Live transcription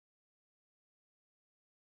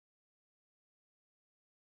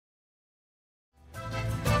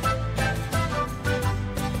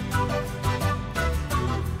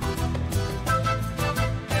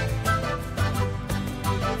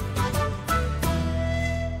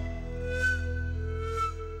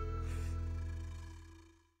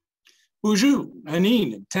Bonjour,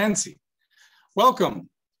 Anine, and Tansy. Welcome.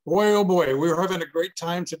 Boy, oh boy, we're having a great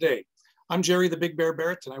time today. I'm Jerry the Big Bear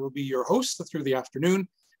Barrett, and I will be your host through the afternoon,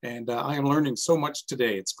 and I am learning so much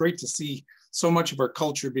today. It's great to see so much of our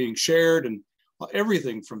culture being shared, and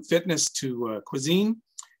everything from fitness to cuisine,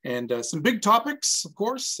 and some big topics, of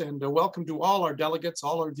course, and welcome to all our delegates,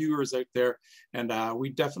 all our viewers out there, and we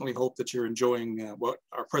definitely hope that you're enjoying what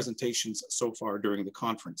our presentations so far during the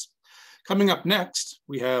conference. Coming up next,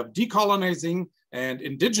 we have Decolonizing and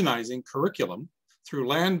Indigenizing curriculum through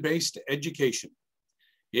land-based education.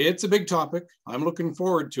 It's a big topic. I'm looking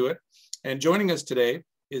forward to it. And joining us today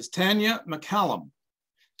is Tanya McCallum.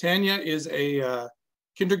 Tanya is a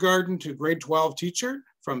kindergarten to grade 12 teacher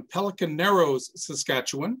from Pelican Narrows,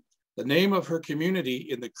 Saskatchewan. The name of her community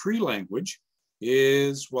in the Cree language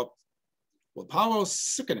is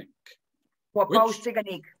Wapausiganik, which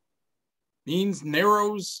means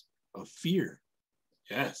narrows of fear.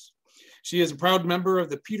 Yes. She is a proud member of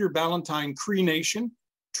the Peter Ballantine Cree Nation,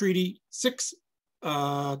 Treaty 6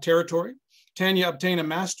 territory. Tanya obtained a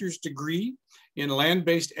master's degree in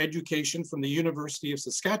land-based education from the University of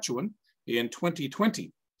Saskatchewan in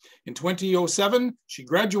 2020. In 2007, she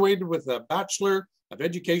graduated with a Bachelor of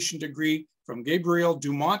Education degree from Gabriel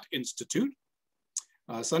Dumont Institute,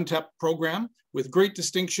 SUNTEP program, with great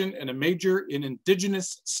distinction and a major in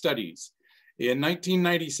Indigenous Studies. In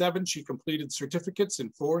 1997, she completed certificates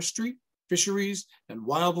in forestry, fisheries, and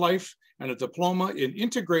wildlife, and a diploma in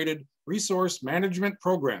integrated resource management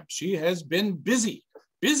program. She has been busy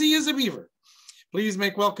as a beaver. Please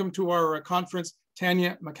make welcome to our conference,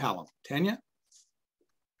 Tanya McCallum. Tanya?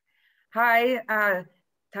 Hi,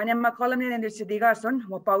 Tanya McCallum ni Sidigason,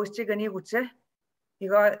 Wapausiganik utse.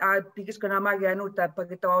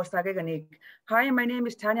 Hi, my name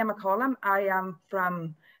is Tanya McCallum. I am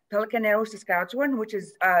from Pelican Narrows, Saskatchewan, which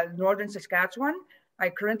is northern Saskatchewan. I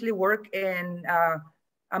currently work in,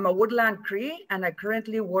 I'm a woodland Cree, and I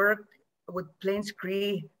currently work with Plains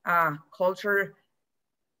Cree culture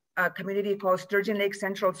community called Sturgeon Lake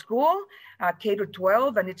Central School,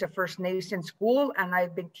 K-12, and it's a First Nation school. And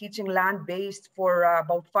I've been teaching land-based for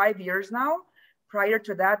about 5 years now. Prior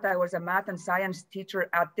to that, I was a math and science teacher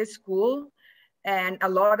at this school. And a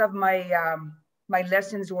lot of my my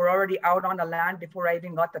lessons were already out on the land before I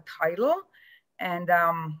even got the title. And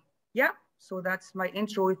yeah, so that's my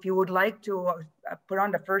intro. If you would like to put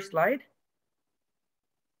on the first slide.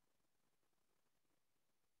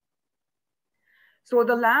 So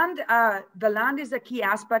the land is a key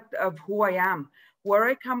aspect of who I am. Where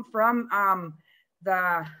I come from,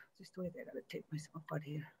 just wait, I gotta take myself out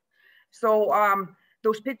here. So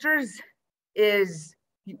those pictures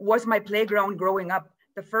was my playground growing up.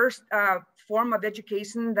 The first form of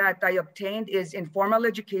education that I obtained is informal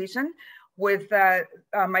education with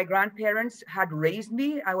my grandparents had raised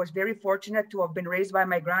me. I was very fortunate to have been raised by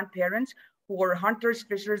my grandparents who were hunters,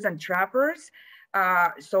 fishers, and trappers.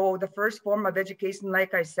 So the first form of education,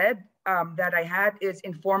 like I said, that I had is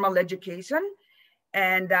informal education.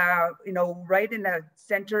 And, you know, right in the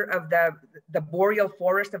center of the boreal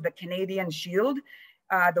forest of the Canadian Shield,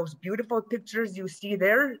 those beautiful pictures you see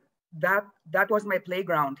there, that was my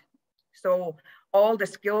playground. So all the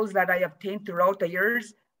skills that I obtained throughout the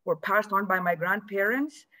years were passed on by my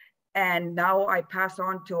grandparents. And now I pass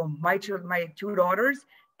on to my two daughters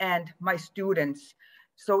and my students.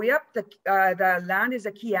 So yep, the land is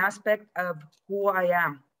a key aspect of who I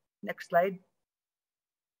am. Next slide.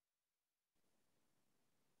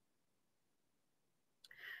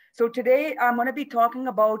 So today I'm going to be talking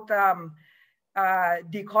about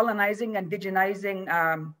decolonizing and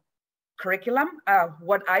indigenizing curriculum,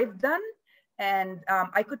 what I've done. And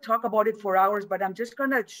I could talk about it for hours, but I'm just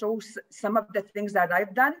going to show some of the things that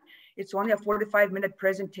I've done. It's only a 45-minute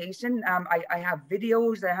presentation. I have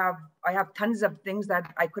videos, I have tons of things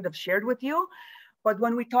that I could have shared with you. But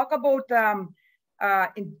when we talk about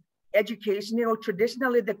in education, you know,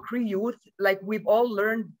 traditionally the Cree youth, like we've all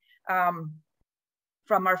learned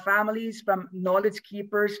from our families, from knowledge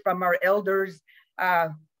keepers, from our elders,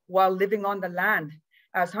 while living on the land.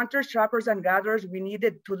 As hunters, trappers, and gatherers, we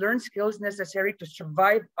needed to learn skills necessary to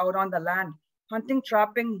survive out on the land. Hunting,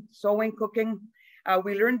 trapping, sewing, cooking.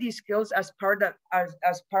 We learned these skills as part of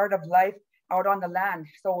life out on the land.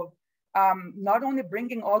 So not only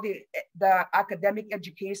bringing all the academic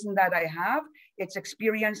education that I have, it's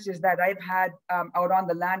experiences that I've had out on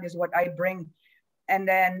the land is what I bring. And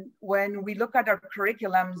then when we look at our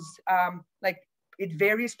curriculums, like it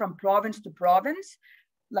varies from province to province.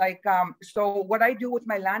 Like, so what I do with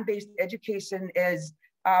my land-based education is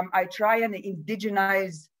I try and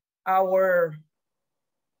indigenize the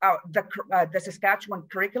Saskatchewan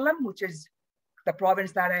curriculum, which is the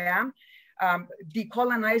province that I am.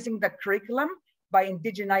 decolonizing the curriculum by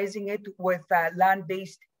indigenizing it with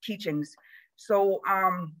land-based teachings. So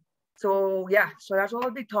that's what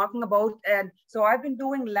I'll be talking about. And so I've been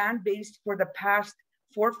doing land-based for the past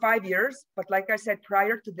 4 or 5 years. But like I said,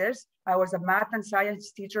 prior to this, I was a math and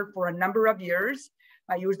science teacher for a number of years.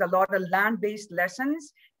 I used a lot of land-based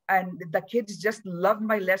lessons, and the kids just loved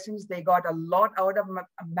my lessons. They got a lot out of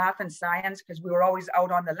math and science because we were always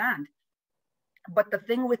out on the land. But the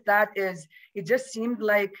thing with that is, it just seemed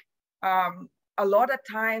like a lot of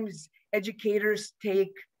times educators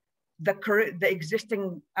take the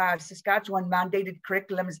existing Saskatchewan mandated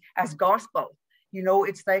curriculums as gospel. You know,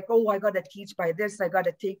 it's like, oh, I got to teach by this, I got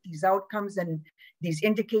to take these outcomes and these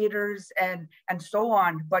indicators and so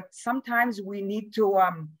on. But sometimes we need to,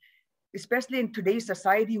 especially in today's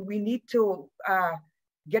society, we need to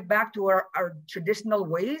get back to our traditional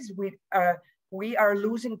ways. We are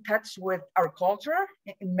losing touch with our culture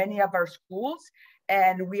in many of our schools,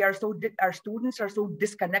 and our students are so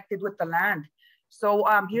disconnected with the land. So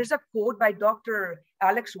here's a quote by Dr.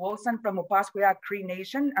 Alex Wilson from Opaskwayak Cree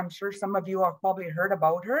Nation. I'm sure some of you have probably heard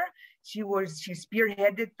about her. She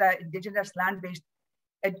spearheaded the Indigenous land-based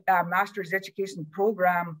master's education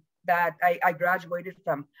program that I graduated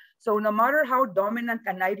from. So no matter how dominant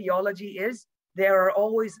an ideology is, there are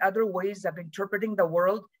always other ways of interpreting the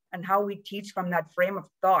world and how we teach from that frame of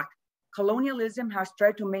thought. Colonialism has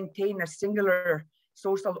tried to maintain a singular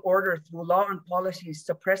social order through law and policies,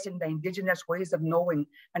 suppressing the Indigenous ways of knowing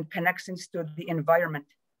and connections to the environment.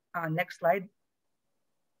 Next slide.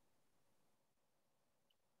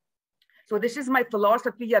 So this is my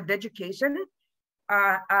philosophy of education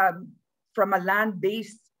from a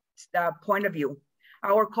land-based point of view.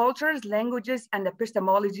 Our cultures, languages, and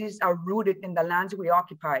epistemologies are rooted in the lands we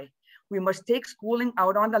occupy. We must take schooling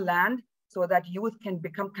out on the land so that youth can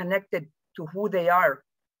become connected to who they are,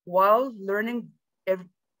 while learning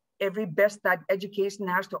every best that education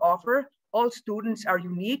has to offer. All students are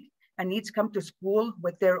unique and each come to school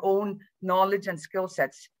with their own knowledge and skill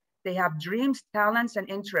sets. They have dreams, talents, and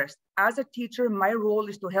interests. As a teacher, my role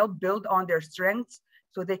is to help build on their strengths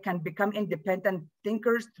so they can become independent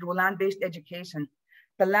thinkers through land-based education.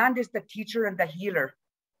 The land is the teacher and the healer.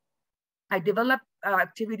 I develop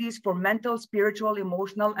activities for mental, spiritual,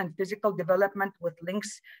 emotional, and physical development with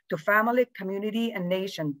links to family, community, and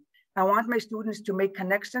nation. I want my students to make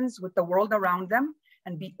connections with the world around them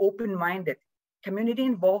and be open-minded. Community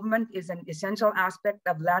involvement is an essential aspect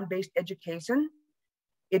of land-based education.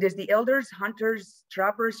 It is the elders, hunters,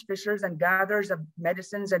 trappers, fishers, and gatherers of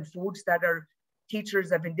medicines and foods that are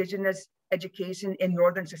teachers of Indigenous education in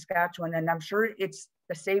Northern Saskatchewan. And I'm sure it's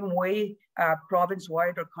the same way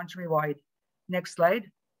province-wide or country-wide. Next slide.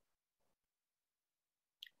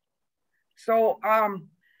 So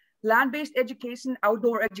land-based education,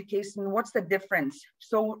 outdoor education, what's the difference?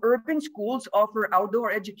 So urban schools offer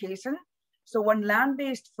outdoor education. So when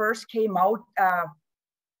land-based first came out,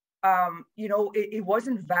 you know, it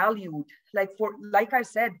wasn't valued. Like I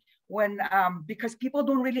said, when because people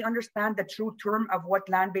don't really understand the true term of what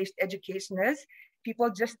land-based education is.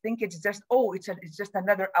 People just think it's just, oh, it's just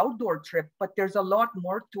another outdoor trip, but there's a lot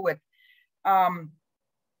more to it.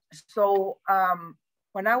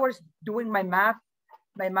 When I was doing my math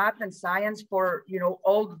and science for, you know,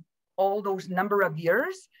 all those number of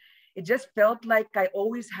years, it just felt like I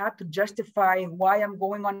always had to justify why I'm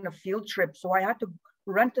going on a field trip. So I had to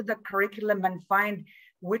run to the curriculum and find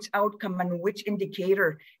which outcome and which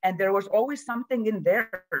indicator. And there was always something in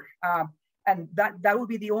there. And that would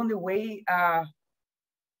be the only way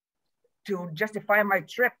to justify my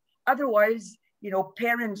trip. Otherwise, you know,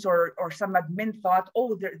 parents or some admin thought,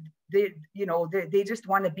 oh, they just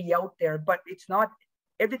want to be out there, but it's not.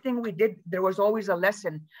 Everything we did, there was always a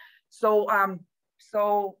lesson. So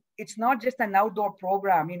it's not just an outdoor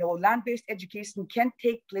program. You know, land-based education can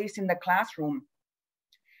take place in the classroom,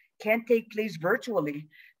 can take place virtually.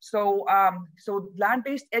 So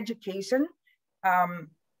land-based education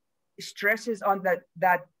stresses on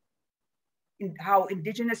how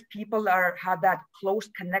Indigenous people have that close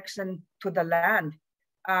connection to the land.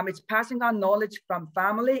 It's passing on knowledge from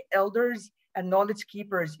family, elders, and knowledge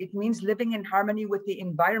keepers. It means living in harmony with the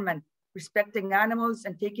environment, respecting animals,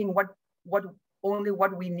 and taking only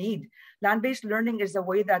what we need. Land-based learning is a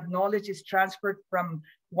way that knowledge is transferred from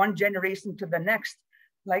one generation to the next.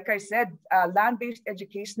 Like I said, land-based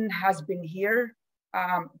education has been here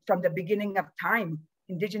from the beginning of time.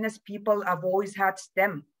 Indigenous people have always had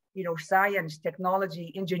STEM, you know, science,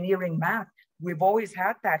 technology, engineering, math. We've always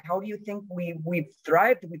had that. How do you think we've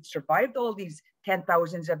thrived? We've survived all these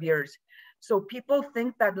 10,000s of years. So people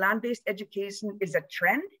think that land-based education is a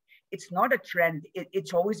trend. it's not a trend.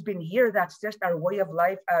 It's always been here. That's just our way of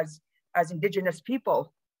life as Indigenous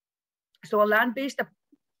people. So a land-based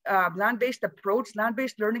approach,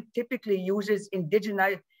 land-based learning typically uses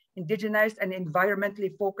indigenized and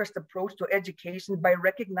environmentally focused approach to education by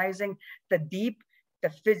recognizing the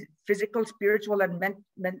physical, spiritual, and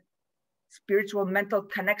mental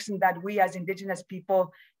connection that we as Indigenous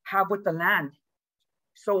people have with the land.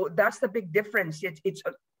 So that's the big difference. It's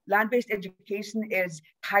land-based education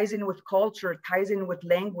ties in with culture, ties in with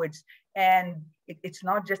language, and it's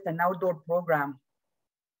not just an outdoor program.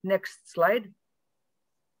 Next slide.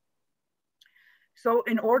 So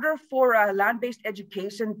in order for land-based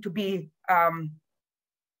education to be, I'm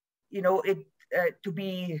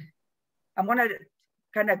gonna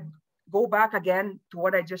kind of go back again to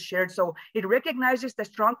what I just shared. So it recognizes the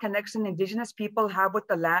strong connection Indigenous people have with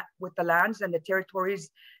the lands and the territories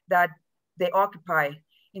that they occupy.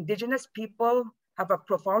 Indigenous people have a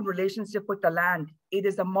profound relationship with the land. It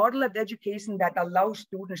is a model of education that allows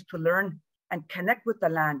students to learn and connect with the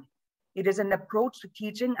land. It is an approach to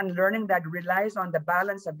teaching and learning that relies on the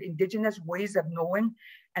balance of Indigenous ways of knowing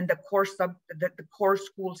and the core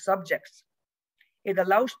school subjects. It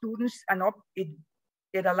allows students an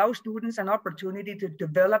opportunity to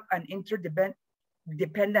develop an interdependent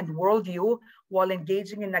worldview while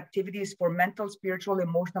engaging in activities for mental, spiritual,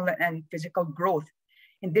 emotional, and physical growth.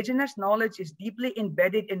 Indigenous knowledge is deeply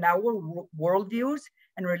embedded in our worldviews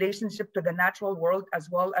and relationship to the natural world, as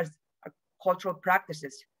well as cultural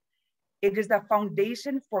practices. It is the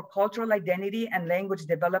foundation for cultural identity and language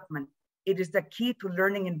development. It is the key to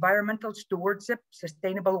learning environmental stewardship,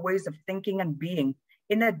 sustainable ways of thinking and being.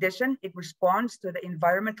 In addition, it responds to the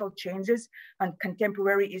environmental changes and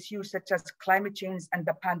contemporary issues such as climate change and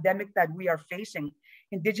the pandemic that we are facing.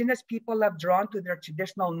 Indigenous people have drawn to their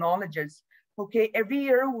traditional knowledges. Okay, every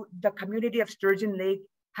year, the community of Sturgeon Lake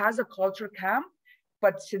has a culture camp,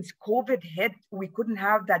 but since COVID hit, we couldn't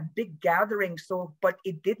have that big gathering. So, but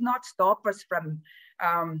it did not stop us from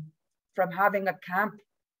having a camp.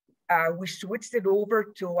 We switched it over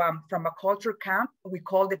to, from a culture camp, we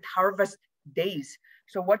called it Harvest Days.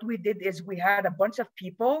 So what we did is we had a bunch of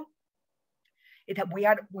people,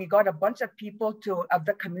 we got a bunch of people of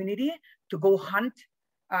the community to go hunt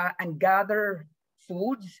and gather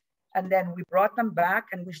foods. And then we brought them back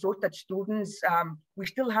and we showed that students, we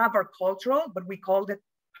still have our cultural, but we called it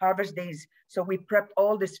Harvest Days. So we prepped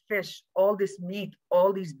all this fish, all this meat,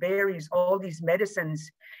 all these berries, all these medicines.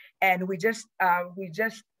 And we just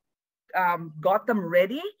got them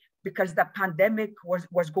ready because the pandemic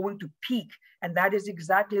was going to peak. And that is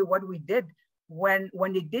exactly what we did. When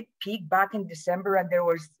it did peak back in December and there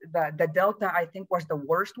was the Delta, I think was the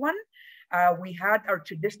worst one. We had our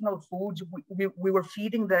traditional foods. We were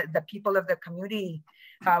feeding the people of the community.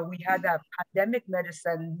 We had a pandemic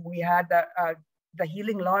medicine. We had the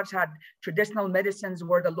Healing Lodge had traditional medicines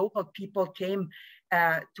where the local people came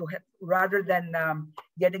rather than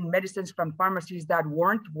getting medicines from pharmacies that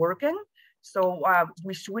weren't working. So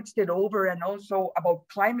we switched it over. And also about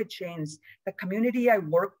climate change. The community I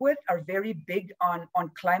work with are very big on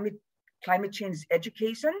climate change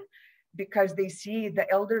education, because the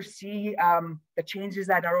elders see the changes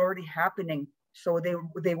that are already happening. So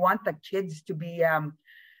they want the kids to be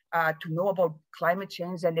to know about climate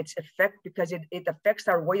change and its effect, because it affects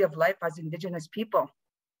our way of life as Indigenous people.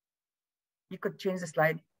 You could change the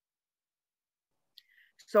slide.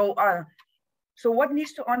 So what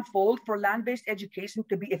needs to unfold for land-based education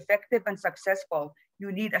to be effective and successful?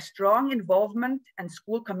 You need a strong involvement and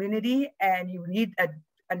school community, and you need an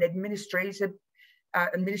administration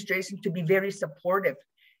to be very supportive.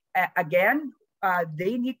 Again,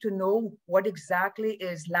 they need to know what exactly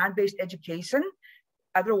is land-based education.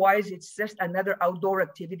 Otherwise, it's just another outdoor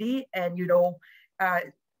activity. And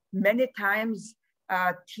many times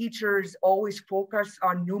teachers always focus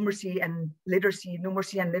on numeracy and literacy.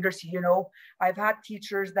 I've had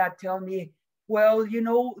teachers that tell me, well,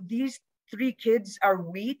 these 3 kids are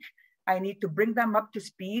weak. I need to bring them up to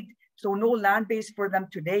speed. So no land-based for them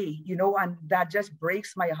today, and that just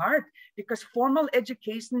breaks my heart, because formal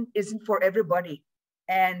education isn't for everybody.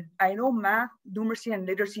 And I know math, numeracy, and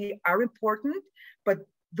literacy are important, but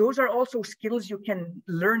those are also skills you can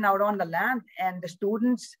learn out on the land, and the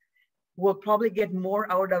students will probably get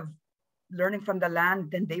more out of learning from the land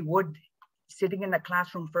than they would sitting in a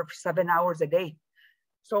classroom for 7 hours a day.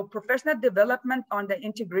 So professional development on the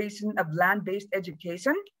integration of land-based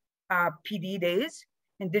education, PD days,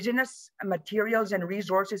 Indigenous materials and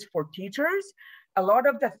resources for teachers. A lot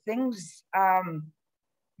of the things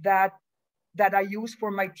that I use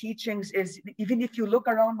for my teachings is, even if you look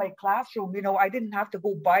around my classroom, I didn't have to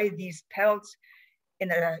go buy these pelts. in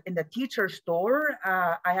the teacher store,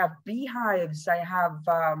 I have beehives, I have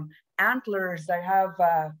antlers, I have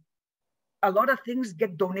a lot of things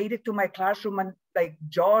get donated to my classroom, and like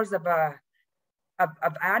jaws of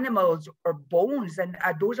animals or bones, and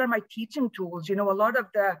those are my teaching tools. You know, a lot of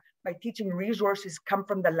my teaching resources come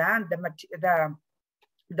from the land,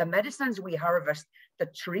 the medicines we harvest, the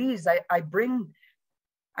trees. I bring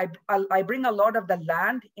a lot of the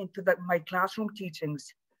land into my classroom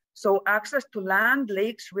teachings. So access to land,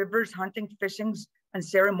 lakes, rivers, hunting, fishing, and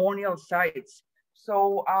ceremonial sites.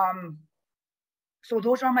 So so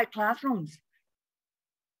those are my classrooms.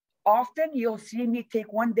 Often you'll see me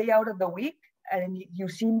take one day out of the week, and you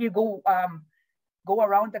see me go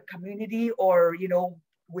around the community, or you know,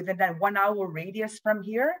 within that 1 hour radius from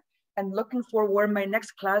here, and looking for where my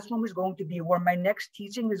next classroom is going to be, where my next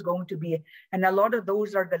teaching is going to be. And a lot of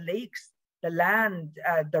those are the lakes, the land,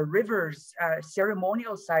 the rivers,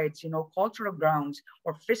 ceremonial sites, you know, cultural grounds,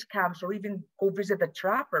 or fish camps, or even go visit the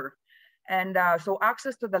trapper. And so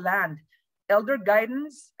access to the land, elder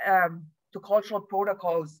guidance to cultural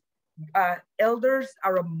protocols. Elders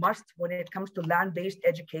are a must when it comes to land-based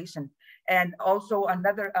education, and also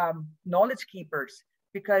another knowledge keepers,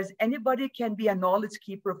 because anybody can be a knowledge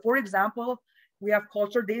keeper. For example, we have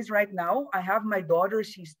culture days right now. I have my daughter,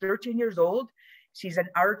 she's 13 years old. She's an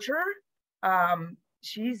archer.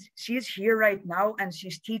 She's here right now, and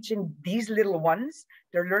she's teaching these little ones.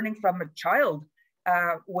 They're learning from a child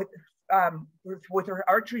with her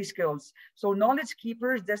archery skills. So knowledge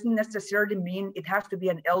keepers doesn't necessarily mean it has to be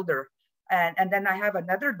an elder. And then I have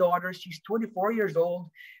another daughter, she's 24 years old.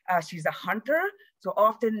 She's a hunter. So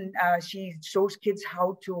often she shows kids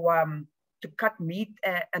how to cut meat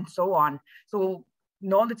and so on. So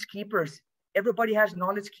knowledge keepers, everybody has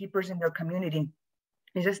knowledge keepers in their community.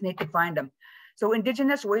 You just need to find them. So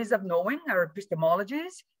Indigenous ways of knowing are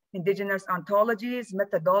epistemologies, Indigenous ontologies,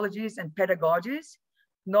 methodologies, and pedagogies.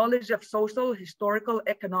 Knowledge of social, historical,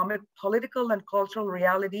 economic, political, and cultural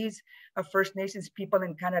realities of First Nations people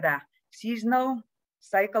in Canada. Seasonal,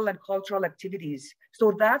 cycle, and cultural activities.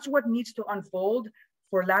 So that's what needs to unfold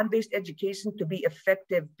for land-based education to be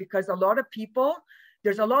effective, because a lot of people,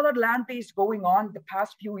 there's a lot of land-based going on the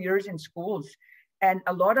past few years in schools. And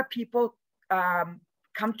a lot of people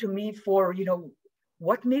come to me for, you know,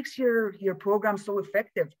 what makes your program so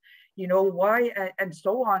effective? You know, why, and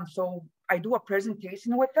so on. So I do a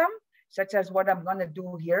presentation with them, such as what I'm gonna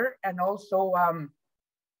do here. And also,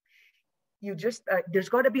 there's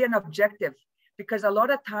gotta be an objective, because a lot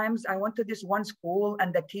of times I went to this one school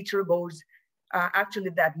and the teacher goes, actually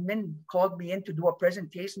the admin called me in to do a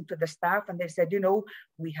presentation to the staff, and they said, you know,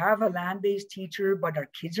 we have a land-based teacher, but our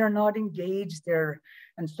kids are not engaged there,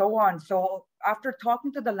 and so on. So after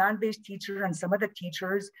talking to the land-based teacher and some of the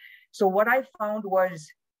teachers, so what I found was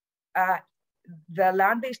the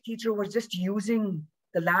land-based teacher was just using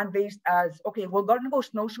the land-based as, okay, we're gonna go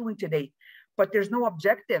snowshoeing today, but there's no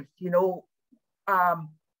objective, you know,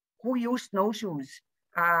 who used snowshoes?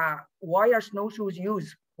 Why are snowshoes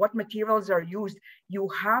used? What materials are used? You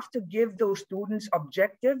have to give those students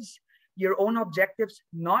objectives, your own objectives,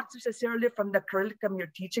 not necessarily from the curriculum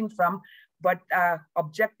you're teaching from, but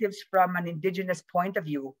objectives from an Indigenous point of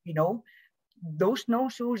view. You know, those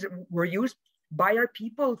snowshoes were used by our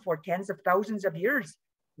people for tens of thousands of years.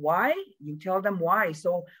 Why? You tell them why.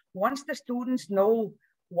 So once the students know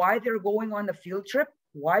why they're going on the field trip,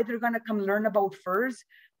 why they're gonna come learn about furs,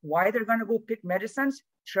 why they're gonna go pick medicines,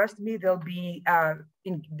 trust me, they'll be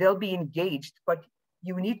engaged. But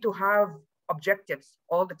you need to have objectives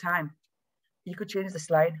all the time. You could change the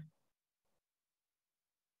slide.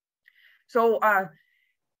 So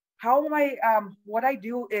what I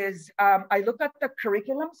do is I look at the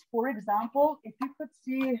curriculums. For example, if you could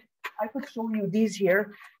see, I could show you these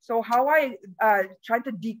here. So how I try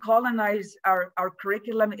to decolonize our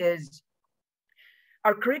curriculum is,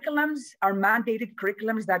 our curriculums, our mandated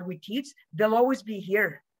curriculums that we teach, they'll always be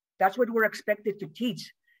here. That's what we're expected to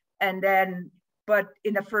teach. And then, but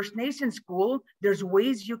in a First Nation school, there's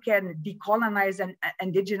ways you can decolonize and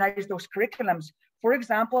indigenize those curriculums. For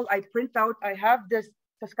example, I have this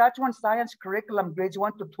Saskatchewan Science Curriculum, grades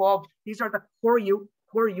 1 to 12. These are the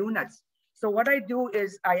core units. So what I do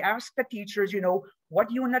is I ask the teachers, you know, what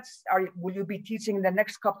units will you be teaching in the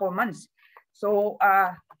next couple of months? So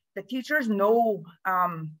the teachers know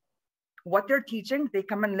what they're teaching. They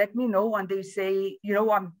come and let me know, and they say, you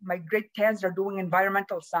know, my grade 10s are doing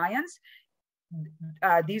environmental science.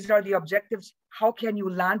 These are the objectives. How can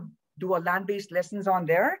you do a land-based lessons on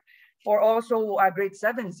there? Or also grade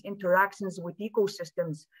 7s, interactions with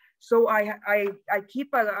ecosystems. So I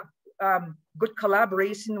keep a good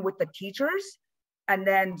collaboration with the teachers, And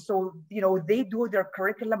then, so, they do their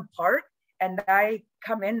curriculum part, and I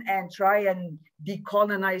come in and try and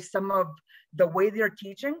decolonize some of the way they're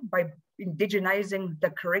teaching by indigenizing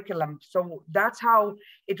the curriculum. So that's how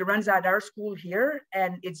it runs at our school here.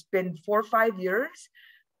 And it's been 4 or 5 years.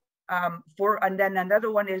 And then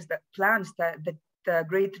another one is the plants. The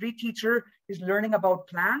grade 3 teacher is learning about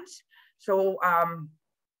plants. So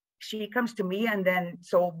she comes to me, and then,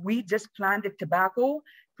 so we just planted tobacco.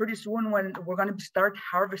 Pretty soon when we're going to start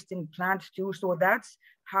harvesting plants too. So that's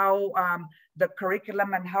how the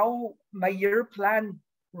curriculum and how my year plan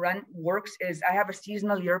works is I have a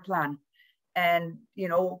seasonal year plan. And,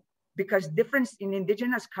 because difference in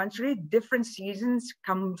Indigenous country, different seasons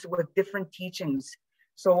comes with different teachings.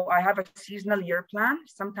 So I have a seasonal year plan.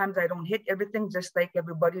 Sometimes I don't hit everything, just like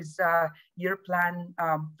everybody's year plan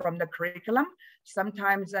from the curriculum.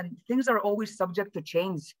 Sometimes, and things are always subject to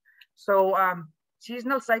change. So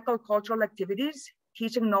seasonal cycle cultural activities,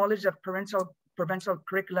 teaching knowledge of provincial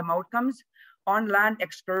curriculum outcomes, on-land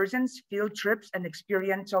excursions, field trips, and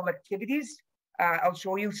experiential activities. I'll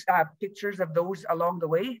show you pictures of those along the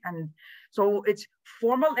way. And so it's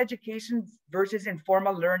formal education versus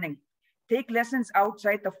informal learning. Take lessons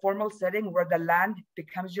outside the formal setting where the land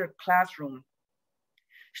becomes your classroom.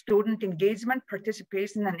 Student engagement,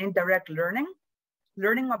 participation, and indirect learning.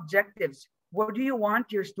 Learning objectives. What do you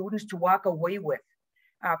want your students to walk away with?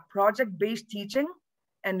 Project-based teaching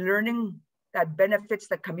and learning that benefits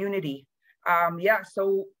the community.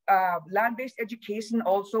 So land-based education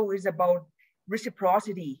also is about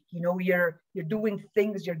reciprocity. You're doing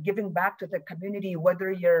things, you're giving back to the community,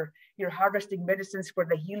 whether you're harvesting medicines for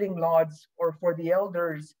the healing lodges or for the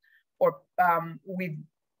elders, or we've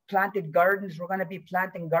planted gardens. We're going to be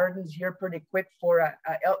planting gardens here pretty quick for a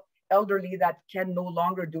elderly that can no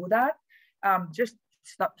longer do that. Just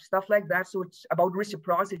stuff like that. So it's about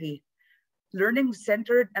reciprocity. Learning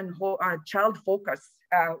centered and child focus.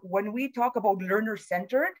 When we talk about learner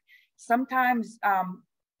centered, sometimes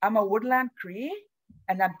I'm a Woodland Cree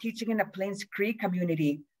and I'm teaching in a Plains Cree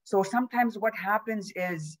community. So sometimes what happens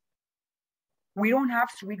is we don't have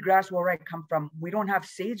sweetgrass where I come from. We don't have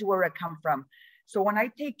sage where I come from. So when I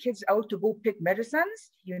take kids out to go pick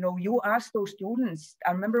medicines, you ask those students.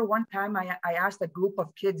 I remember one time I asked a group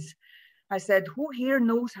of kids, I said, who here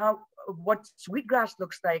knows what sweetgrass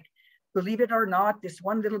looks like? Believe it or not, this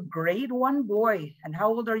one little grade 1 boy, and how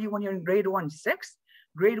old are you when you're in grade 1? 6?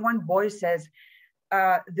 Grade 1 boy says,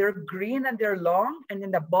 they're green and they're long, and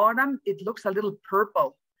in the bottom, it looks a little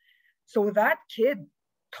purple. So that kid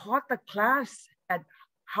taught the class at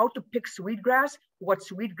how to pick sweetgrass, what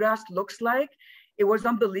sweetgrass looks like. It was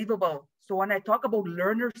unbelievable. So when I talk about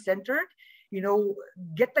learner-centered,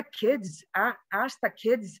 get the kids, ask the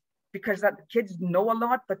kids, because the kids know a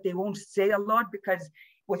lot, but they won't say a lot, because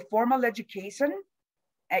with formal education,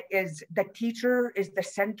 is the teacher is the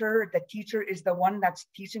center, the teacher is the one that's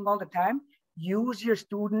teaching all the time. Use your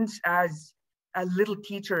students as little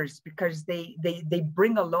teachers, because they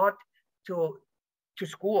bring a lot to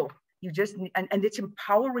school. You just, and it's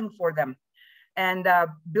empowering for them. And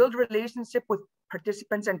build relationship with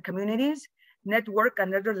participants and communities, network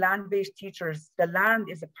and other land-based teachers. The land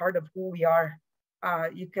is a part of who we are.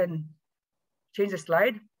 You can change the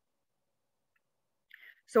slide.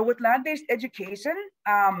 So with land-based education,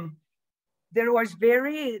 there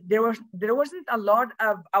wasn't a lot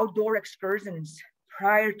of outdoor excursions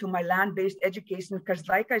prior to my land-based education, because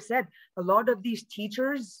like I said, a lot of these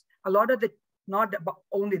teachers, not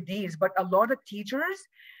only these, but a lot of teachers,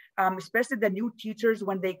 especially the new teachers,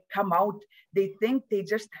 when they come out, they think they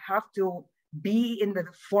just have to be in the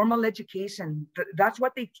formal education. That's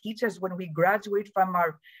what they teach us when we graduate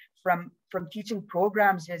from teaching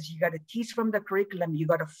programs, is you got to teach from the curriculum, you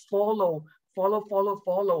got to follow.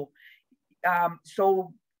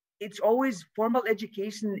 So it's always formal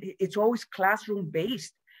education, it's always classroom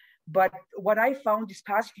based. But what I found these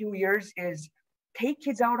past few years is take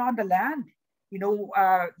kids out on the land.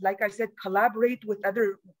 Like I said, collaborate with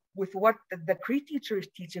what the Cree teacher is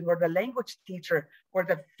teaching, or the language teacher, or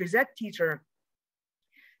the phys ed teacher.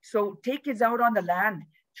 So take kids out on the land.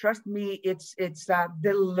 Trust me,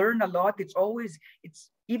 they'll learn a lot. It's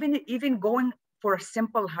even going for a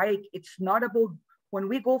simple hike. It's not about, when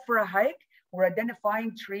we go for a hike, we're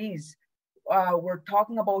identifying trees. We're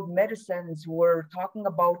talking about medicines. We're talking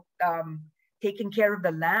about taking care of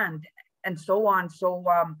the land and so on. So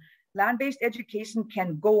land-based education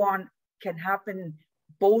can happen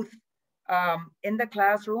both in the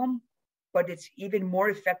classroom, but it's even more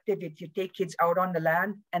effective if you take kids out on the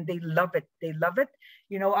land, and they love it. They love it.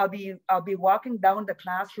 I'll be walking down the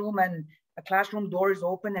classroom, and the classroom door is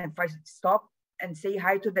open, and if I stop and say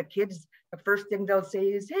hi to the kids, the first thing they'll say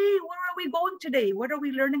is, hey, where are we going today? What are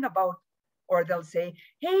we learning about? Or they'll say,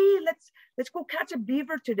 hey, let's go catch a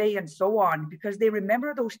beaver today, and so on, because they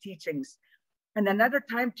remember those teachings. And another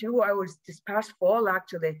time too, I was this past fall,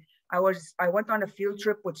 actually, I went on a field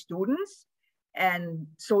trip with students. And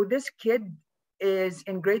so this kid is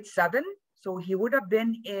in grade 7. So he would have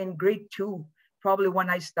been in grade 2, probably when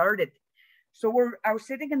I started. So I was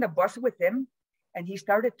sitting in the bus with him, and he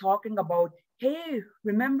started talking about, hey,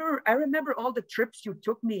 I remember all the trips you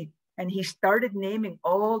took me. And he started naming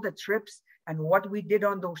all the trips and what we did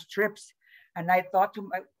on those trips. And I thought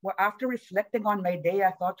after reflecting on my day,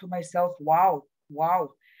 I thought to myself, wow,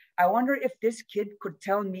 I wonder if this kid could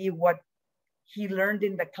tell me what he learned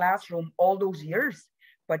in the classroom all those years.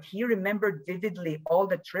 But he remembered vividly all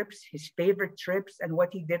the trips, his favorite trips, and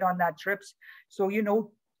what he did on that trips. So,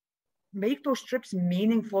 make those trips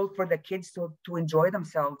meaningful for the kids to enjoy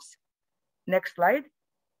themselves. Next slide.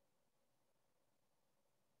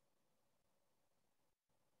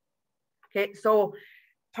 Okay, so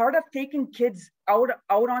part of taking kids out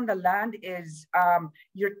on the land is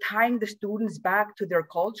you're tying the students back to their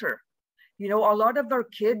culture. A lot of our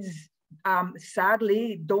kids,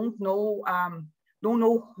 sadly, don't know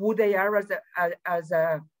who they are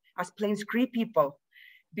as Plains Cree people,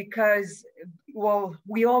 because, well,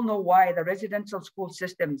 we all know why, the residential school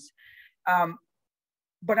systems.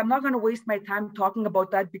 But I'm not going to waste my time talking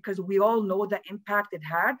about that, because we all know the impact it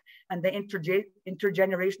had and the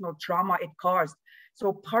intergenerational trauma it caused.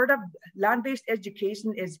 So part of land-based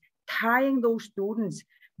education is tying those students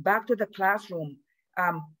back to the classroom,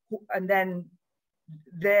 and then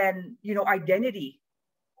identity,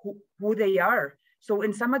 who they are. So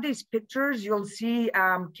in some of these pictures, you'll see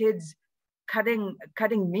kids cutting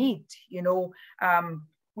meat.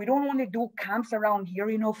 We don't only do camps around here.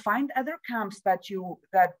 Find other camps that you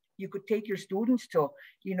could take your students to.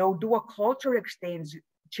 Do a culture exchange.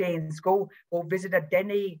 Go visit a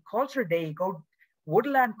Dene Culture Day. Go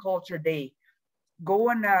Woodland Culture Day. Go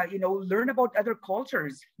and learn about other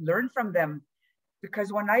cultures. Learn from them.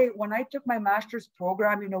 Because when I took my master's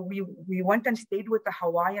program, we went and stayed with the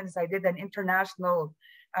Hawaiians. I did an international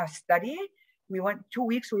study. We went 2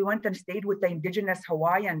 weeks. We went and stayed with the indigenous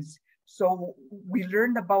Hawaiians. So we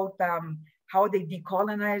learned about how they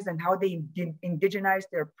decolonized and how they indigenized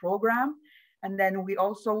their program. And then we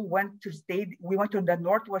also went to the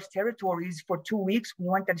Northwest Territories for 2 weeks. We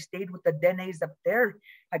went and stayed with the Denes up there.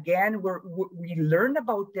 Again, we learned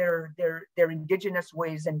about their indigenous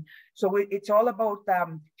ways. And so it's all about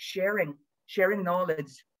sharing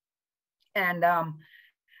knowledge. And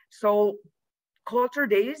so culture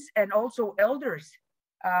days, and also elders,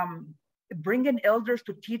 bring in elders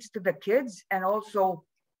to teach to the kids, and also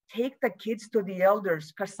take the kids to the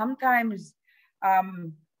elders. Because sometimes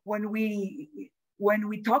when we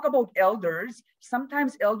talk about elders,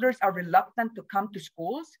 sometimes elders are reluctant to come to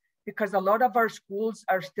schools, because a lot of our schools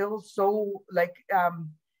are still so like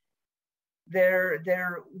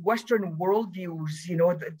their Western worldviews,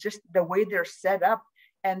 just the way they're set up.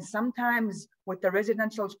 And sometimes with the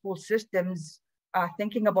residential school systems,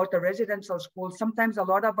 thinking about the residential school, sometimes a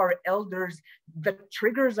lot of our elders, the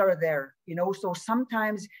triggers are there, so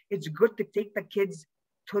sometimes it's good to take the kids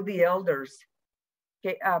to the elders.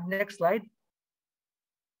 Okay, next slide.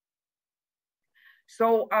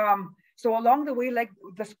 So along the way, like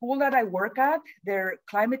the school that I work at, their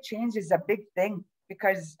climate change is a big thing,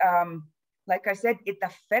 because like I said, it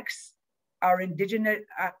affects our indigenous,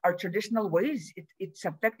 our traditional ways. It's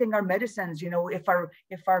affecting our medicines. If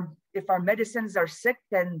our medicines are sick,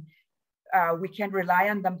 then we can't rely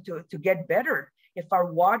on them to get better. If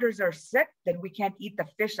our waters are sick, then we can't eat the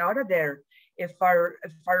fish out of there. If our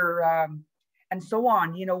and so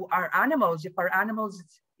on. Our animals. If our animals,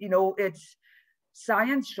 it's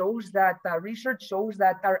science shows that research shows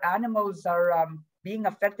that our animals are being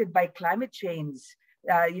affected by climate change.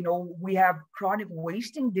 We have chronic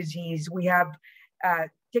wasting disease. We have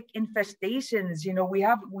tick infestations.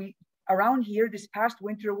 We around here this past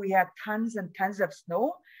winter, we had tons and tons of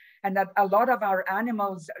snow, and that a lot of our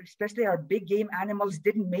animals, especially our big game animals,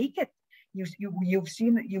 didn't make it. You've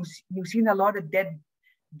seen a lot of dead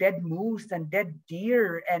moose and dead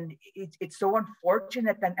deer, and it's so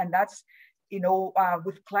unfortunate. And that's,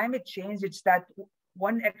 with climate change, it's that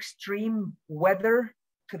one extreme weather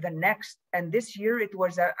to the next. And this year it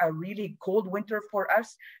was a really cold winter for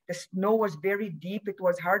us. The snow was very deep. It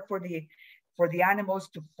was hard for the animals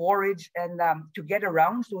to forage and to get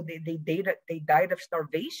around. So they died of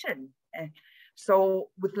starvation. And so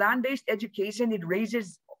with land-based education, it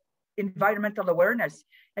raises environmental awareness,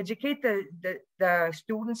 educate the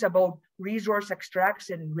students about resource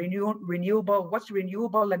extraction, renewable, what's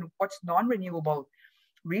renewable and what's non-renewable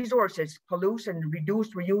resources, pollution,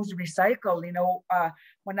 reduce, reuse, recycle. You know,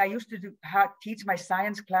 when I used to teach my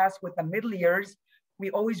science class with the middle years,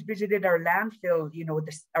 we always visited our landfill, you know,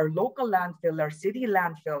 our local landfill, our city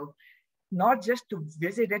landfill, not just to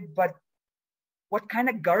visit it, but what kind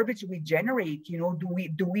of garbage we generate. You know, do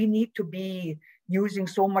we need to be using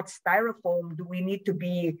so much styrofoam? Do we need to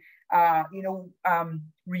be,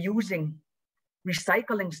 reusing,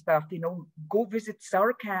 recycling stuff? You know, go visit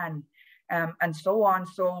Sarcan, and so on.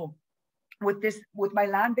 So with my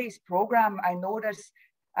land-based program, I notice,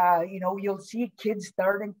 you'll see kids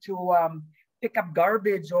starting to pick up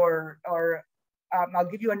garbage, or I'll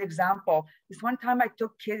give you an example. This one time I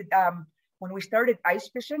took kids, when we started ice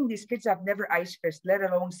fishing, these kids have never ice fished, let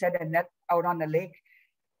alone set a net out on the lake.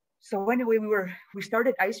 So anyway, we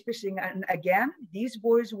started ice fishing, and again, these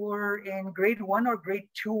boys were in grade 1 or grade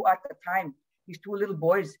 2 at the time, these two little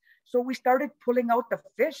boys. So we started pulling out the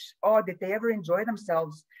fish. Oh, did they ever enjoy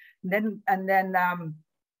themselves? And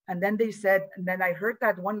then they said, and then I heard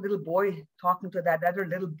that one little boy talking to that other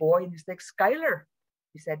little boy, and he's like, Skylar,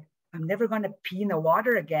 he said, I'm never gonna pee in the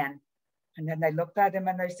water again. And then I looked at him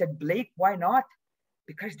and I said, Blake, why not?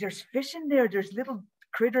 Because there's fish in there. There's little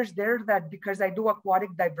critters there that, because I do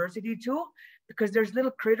aquatic diversity too, because there's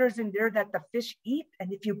little critters in there that the fish eat.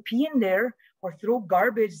 And if you pee in there or throw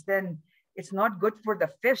garbage, then it's not good for the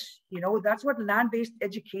fish. You know, that's what land-based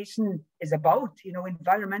education is about, you know,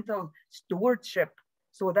 environmental stewardship,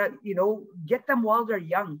 so that, you know, get them while they're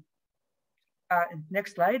young.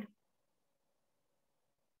 Next slide.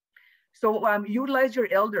 So utilize your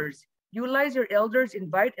elders. Utilize your elders,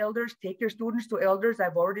 invite elders, take your students to elders.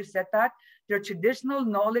 I've already said that. Their traditional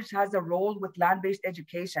knowledge has a role with land-based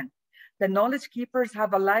education. The knowledge keepers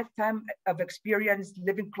have a lifetime of experience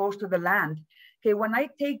living close to the land. Okay, when I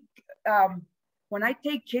take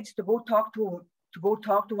kids to go talk to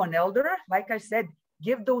an elder, like I said,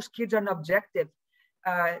 give those kids an objective.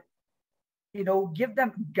 Guide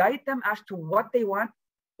them as to what they want,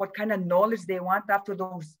 what kind of knowledge they want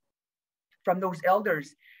from those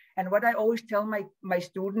elders. And what I always tell my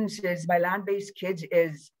students is, my land-based kids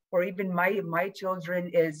is, or even my children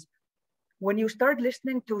is, when you start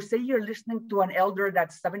listening to, say you're listening to an elder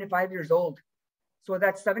that's 75 years old, so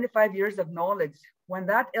that's 75 years of knowledge. When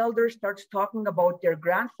that elder starts talking about their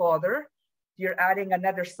grandfather, you're adding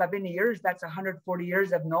another 7 years, that's 140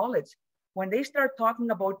 years of knowledge. When they start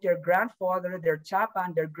talking about their grandfather, their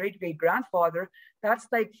chapan, their great-great-grandfather, that's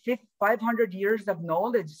like 500 years of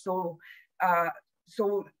knowledge. So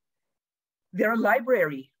they're a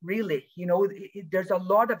library, really. You know, there's a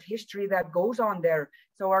lot of history that goes on there.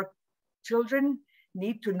 So our children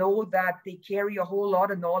need to know that they carry a whole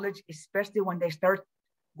lot of knowledge, especially when they start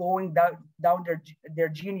going down their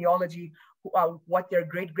genealogy, what their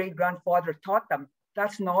great-great-grandfather taught them.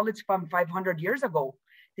 That's knowledge from 500 years ago.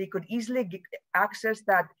 They could easily access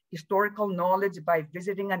that historical knowledge by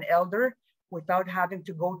visiting an elder without having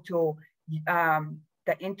to go to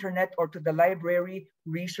the internet or to the library,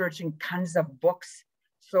 researching tons of books.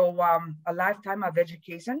 So a lifetime of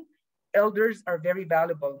education, elders are very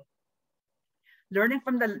valuable. Learning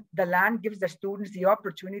from the land gives the students the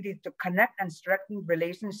opportunity to connect and strengthen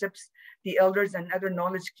relationships, the elders and other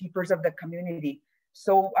knowledge keepers of the community.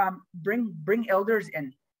 So bring elders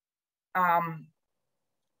in.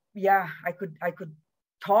 Yeah, I could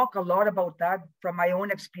talk a lot about that from my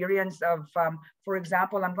own experience of, for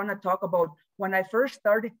example, I'm gonna talk about when I first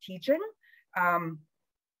started teaching,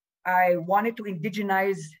 I wanted to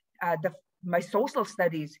indigenize my social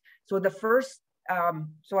studies. So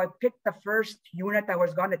so I picked the first unit I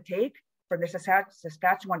was gonna take for the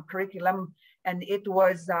Saskatchewan curriculum, and it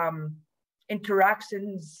was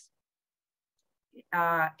interactions,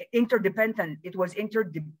 interdependent. It was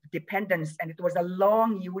interdependence, and it was a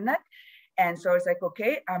long unit. And so it's like,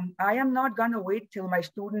 okay, I am not gonna wait till my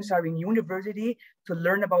students are in university to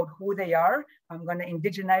learn about who they are. I'm gonna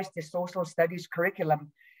indigenize the social studies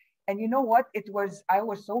curriculum. And you know what? I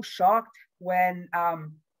was so shocked when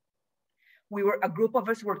a group of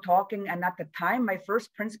us were talking, and at the time, my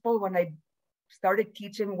first principal when I started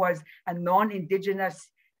teaching was a non-Indigenous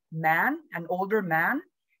man, an older man.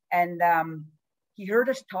 And he heard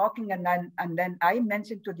us talking, and then I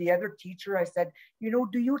mentioned to the other teacher, I said, you know,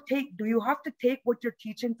 do you have to take what you're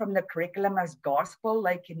teaching from the curriculum as gospel?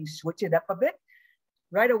 Like, can you switch it up a bit?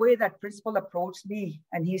 Right away, that principal approached me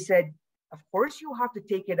and he said, of course you have to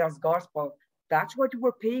take it as gospel. That's what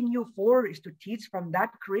we're paying you for, is to teach from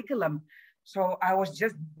that curriculum. So I was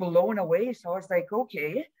just blown away. So I was like,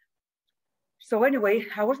 okay. So anyway,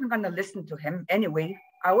 I wasn't going to listen to him anyway.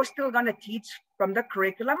 I was still going to teach from the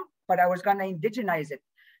curriculum, but I was going to indigenize it.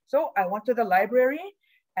 So I went to the library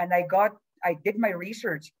and I did my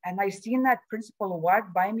research, and I seen that principal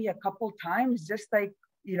walk by me a couple times, just like,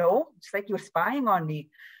 you know, it's like he was spying on me.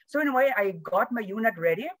 So anyway, I got my unit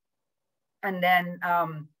ready. And then,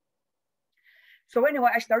 so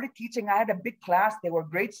anyway, I started teaching. I had a big class. They were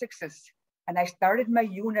grade 6s. And I started my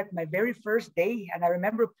unit my very first day. And I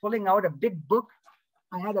remember pulling out a big book.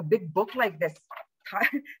 I had a big book like this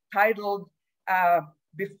titled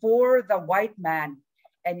Before the White Man.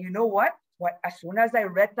 And you know what? As soon as I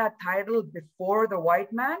read that title, Before the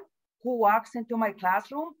White Man, who walks into my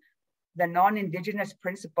classroom? The non-Indigenous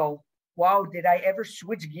principal. Wow, did I ever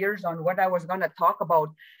switch gears on what I was going to talk about?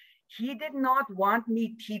 He did not want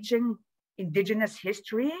me teaching Indigenous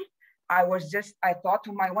history. I thought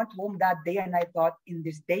to I went home that day and I thought, in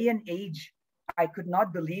this day and age, I could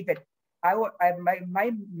not believe it.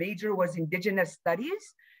 My major was Indigenous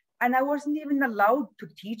studies, and I wasn't even allowed to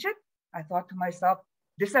teach it. I thought to myself,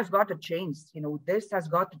 this has got to change. You know, this has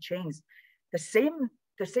got to change. The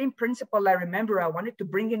same principle, I remember I wanted to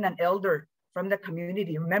bring in an elder from the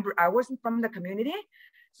community. Remember, I wasn't from the community.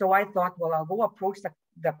 So I thought, well, I'll go approach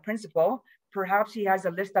the principal. Perhaps he has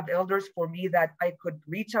a list of elders for me that I could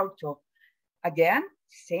reach out to. Again,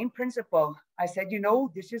 same principle. I said, you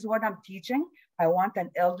know, this is what I'm teaching. I want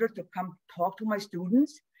an elder to come talk to my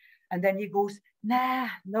students. And then he goes, nah,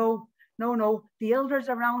 no. The elders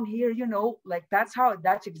around here, you know, like that's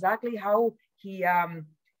exactly how he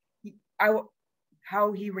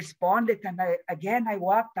responded. And I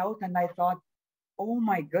walked out and I thought, oh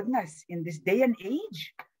my goodness, in this day and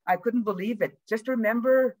age, I couldn't believe it. Just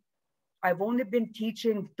remember, I've only been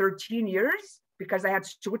teaching 13 years because I had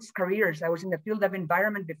switched careers. I was in the field of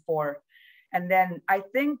environment before. And then I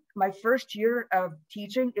think my first year of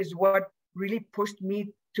teaching is what really pushed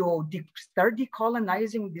me to start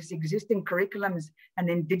decolonizing these existing curriculums and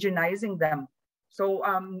indigenizing them. So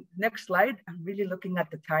next slide, I'm really looking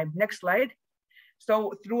at the time. Next slide.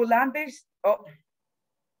 So through land-based,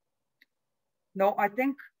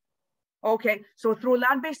 so through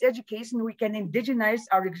land-based education, we can indigenize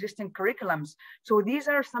our existing curriculums. So these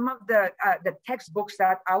are some of the textbooks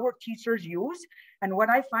that our teachers use. And what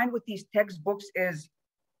I find with these textbooks is,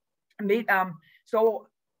 so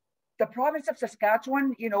the province of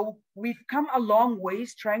Saskatchewan, you know, we've come a long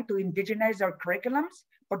ways trying to indigenize our curriculums,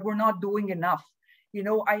 but we're not doing enough. You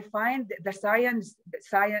know, I find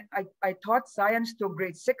I taught science to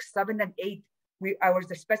grade 6, 7, and 8. I was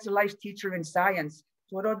the specialized teacher in science.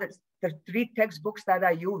 So what are the 3 textbooks that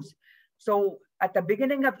I use? So at the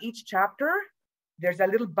beginning of each chapter, there's a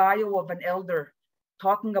little bio of an elder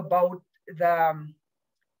talking about the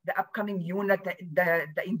upcoming unit, the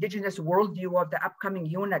Indigenous worldview of the upcoming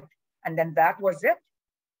unit. And then that was it.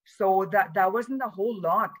 So that wasn't a whole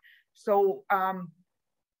lot. So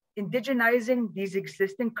indigenizing these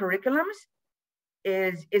existing curriculums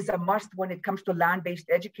is a must when it comes to land-based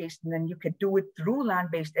education, and you could do it through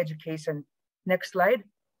land-based education. Next slide.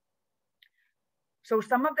 So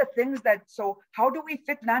some of the things so how do we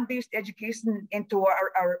fit land-based education into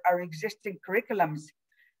our existing curriculums?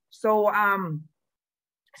 So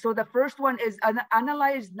so the first one is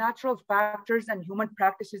analyze natural factors and human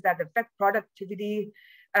practices that affect productivity,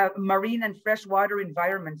 marine and freshwater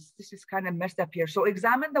environments. This is kind of messed up here. So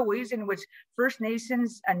examine the ways in which First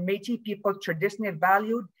Nations and Métis people traditionally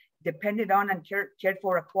valued, depended on, and cared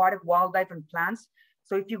for aquatic wildlife and plants.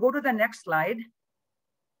 So if you go to the next slide.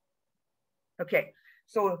 Okay,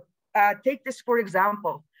 so take this for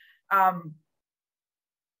example.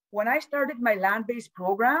 When I started my land-based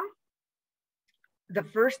program, the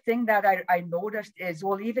first thing that I noticed is,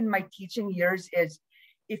 well, even my teaching years is,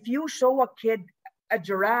 if you show a kid a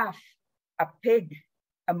giraffe, a pig,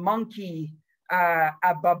 a monkey,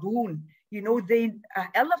 a baboon, you know,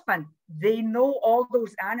 elephant, they know all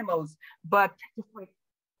those animals, but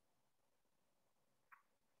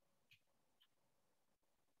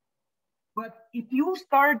if you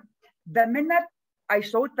start, the minute I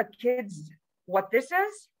showed the kids what this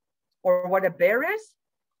is or what a bear is,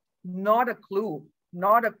 not a clue.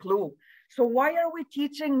 So why are we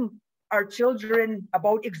teaching our children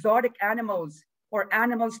about exotic animals or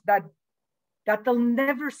animals that they'll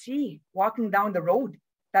never see walking down the road,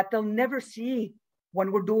 that they'll never see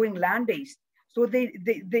when we're doing land-based? So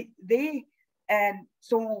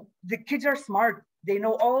so the kids are smart. They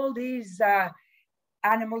know all these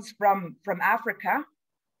animals from Africa,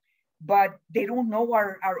 but they don't know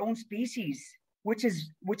our own species, which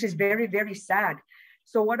is very, very sad.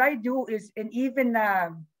 So what I do is, and even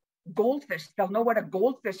goldfish, they'll know what a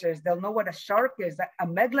goldfish is. They'll know what a shark is, a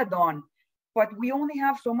megalodon. but we only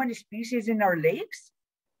have so many species in our lakes.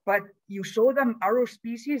 But you show them our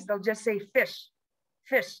species, they'll just say fish,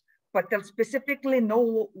 fish, but they'll specifically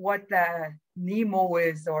know what Nemo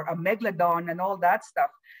is or a megalodon and all that stuff.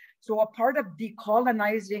 So a part of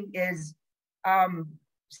decolonizing is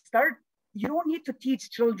you don't need to teach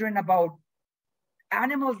children about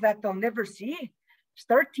animals that they'll never see.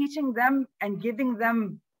 Start teaching them and giving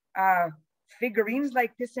them figurines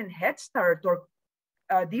like this in Head Start, or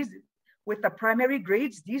these with the primary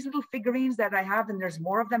grades, these little figurines that I have, and there's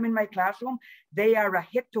more of them in my classroom, they are a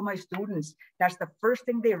hit to my students. That's the first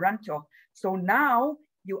thing they run to. So now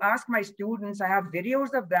you ask my students, I have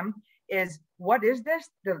videos of them, is what is this?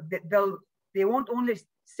 They won't only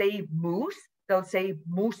say moose, they'll say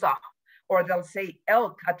moosa, or they'll say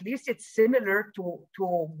elk. At least it's similar to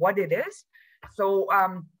what it is. So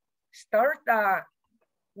start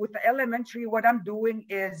with the elementary. What I'm doing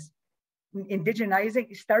is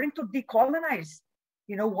indigenizing, starting to decolonize.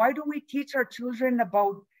 You know, why do we teach our children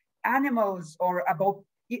about animals or about,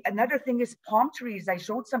 another thing is palm trees. I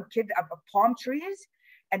showed some kid palm trees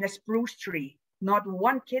and a spruce tree. Not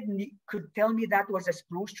one kid could tell me that was a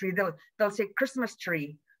spruce tree. They'll say Christmas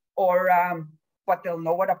tree, or but they'll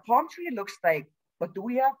know what a palm tree looks like. But do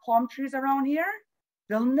we have palm trees around here?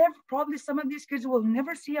 They'll never, probably some of these kids will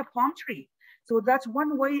never see a palm tree. So that's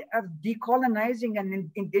one way of decolonizing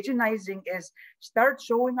and indigenizing, is start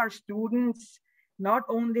showing our students not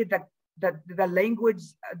only the language,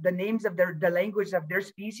 the names of the language of their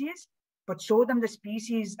species, but show them the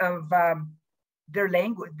species of their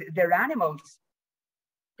language, their animals.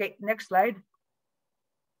 Okay, next slide.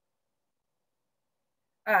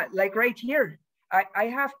 Like right here, I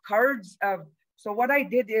have cards of, so what I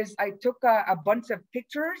did is I took a bunch of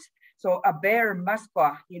pictures. So a bear,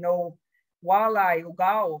 muska, you know, walleye,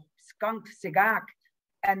 ugao, skunk, sigak.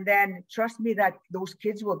 And then trust me that those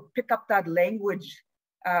kids will pick up that language,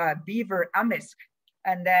 beaver, amisk.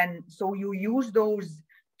 And then, so you use those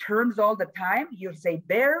terms all the time. You'll say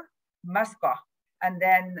bear, muska. And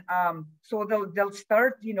then, so they'll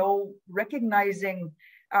start, you know, recognizing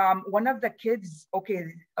one of the kids.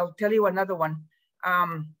 Okay, I'll tell you another one.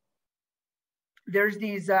 There's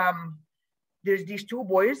these two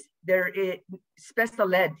boys. They're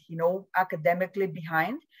special ed, you know, academically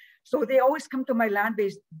behind. So they always come to my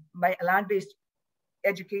land-based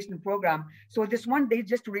education program. So this one, they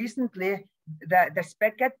just recently, the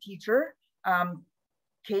spec ed teacher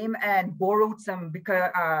came and borrowed some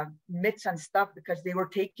mitts and stuff, because they were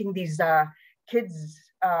taking these kids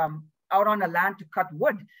out on the land to cut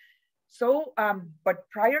wood. So, but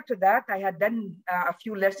prior to that, I had done a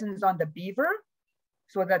few lessons on the beaver.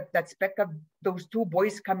 So that spec of those two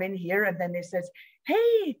boys come in here, and then they says,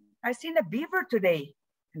 "Hey, I seen a beaver today."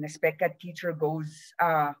 And the spec ed teacher goes,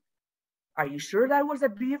 "Are you sure that was a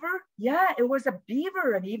beaver?" "Yeah, it was a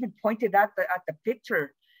beaver." And he even pointed at the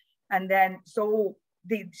picture. And then, so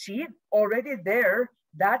they see it already there.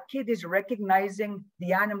 That kid is recognizing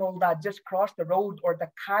the animal that just crossed the road, or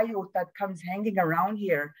the coyote that comes hanging around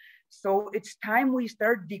here. So it's time we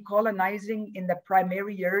start decolonizing in the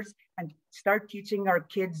primary years and start teaching our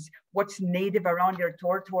kids what's native around their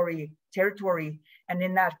territory. And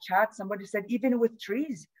in that chat, somebody said, even with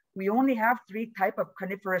trees, we only have 3 types of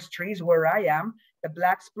coniferous trees where I am: the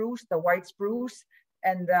black spruce, the white spruce,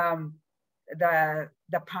 and the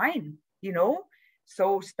pine, you know?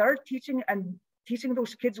 So start teaching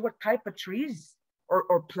those kids what type of trees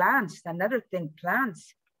or plants. Another thing,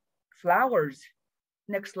 plants, flowers.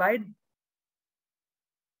 Next slide.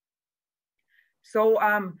 So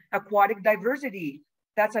aquatic diversity.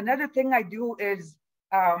 That's another thing I do, is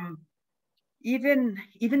even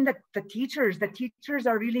the teachers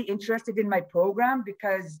are really interested in my program,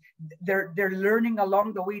 because they're learning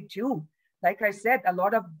along the way too. Like I said, a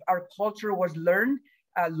lot of our culture was learned,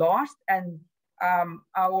 lost, and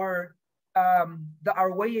our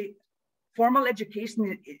way, formal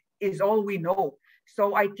education is all we know.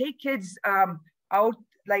 So I take kids out,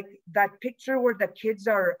 like that picture where the kids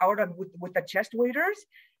are out with the chest waders.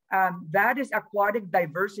 That is aquatic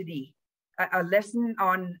diversity, a lesson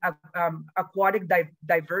on aquatic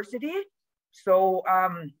diversity. So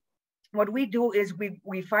what we do is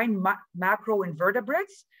we find macro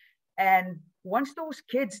invertebrates, and once those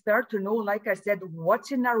kids start to know, like I said,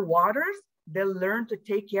 what's in our waters, they'll learn to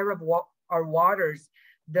take care of our waters.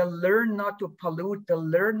 They'll learn not to pollute.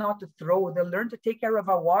 They'll learn not to throw. They'll learn to take care of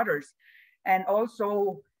our waters. And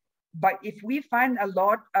also, but if we find a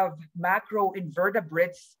lot of macro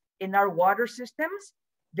invertebrates in our water systems,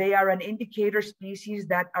 they are an indicator species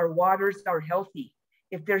that our waters are healthy.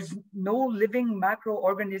 If there's no living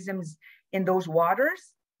macroorganisms in those waters,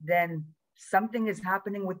 then something is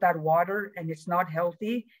happening with that water and it's not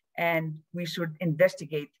healthy, and we should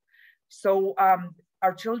investigate. So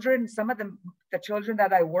our children, some of them, the children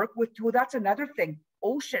that I work with too, that's another thing,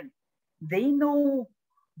 ocean. They know,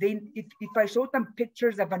 if I show them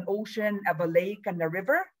pictures of an ocean, of a lake and a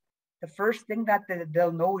river, the first thing that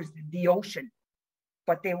they'll know is the ocean.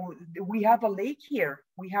 But we have a lake here,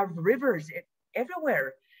 we have rivers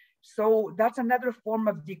everywhere. So that's another form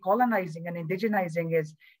of decolonizing and indigenizing,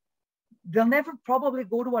 is they'll never probably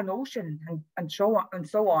go to an ocean and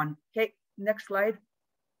so on. Okay, next slide.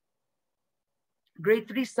 Grade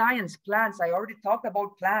 3 science, plants. I already talked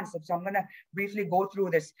about plants, so I'm gonna briefly go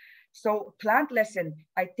through this. So plant lesson,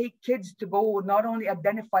 I take kids to go not only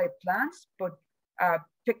identify plants, but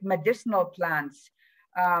pick medicinal plants.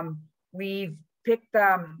 We've picked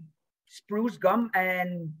spruce gum,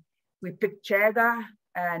 and we picked chaga,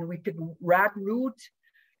 and we pick rat root,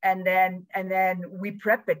 and then we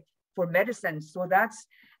prep it for medicine. So that's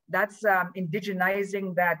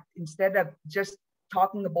indigenizing, that instead of just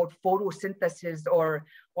talking about photosynthesis or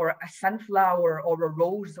a sunflower or a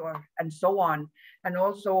rose and so on. And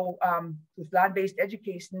also with land-based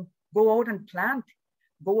education, go out and plant,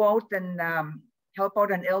 go out and help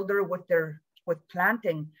out an elder with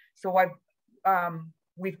planting. So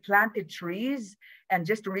we've planted trees, and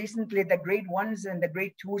just recently the grade 1s and the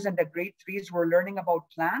grade 2s and the grade 3s were learning about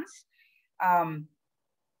plants.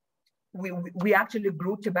 We actually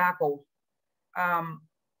grew tobacco.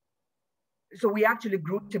 So we actually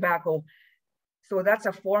grew tobacco. So that's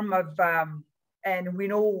a form of, and we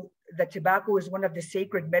know that tobacco is one of the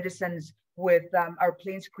sacred medicines with our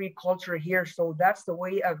Plains Cree culture here. So that's the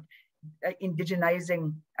way of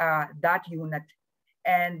indigenizing that unit.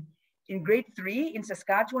 And in grade 3, in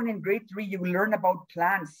Saskatchewan, in grade 3, you learn about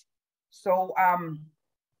plants. So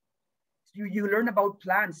you learn about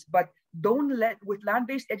plants, but with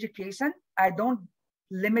land-based education, I don't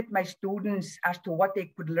limit my students as to what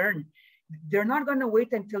they could learn. They're not going to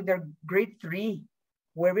wait until they're grade 3,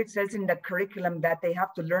 where it says in the curriculum that they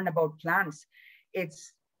have to learn about plants.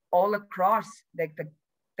 It's all across, like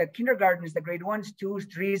the kindergartens, the grade 1s, 2s,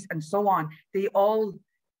 3s, and so on. They all,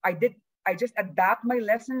 I just adapt my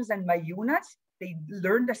lessons and my units. They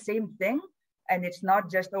learn the same thing, and it's not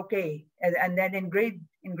just okay. And then in grade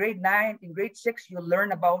 9, in grade 6, you'll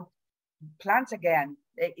learn about plants again.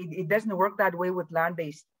 It doesn't work that way with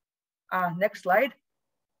land-based. Next slide.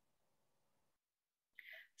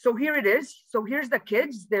 So here it is. So here's the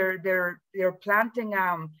kids. They're planting.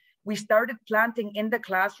 We started planting in the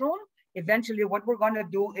classroom. Eventually, what we're going to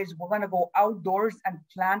do is we're going to go outdoors and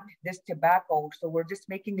plant this tobacco. So we're just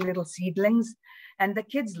making little seedlings, and the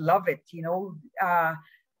kids love it. You know,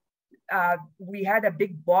 we had a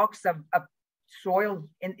big box of soil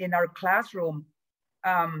in our classroom.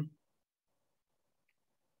 And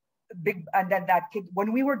then that kid,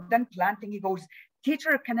 when we were done planting, he goes,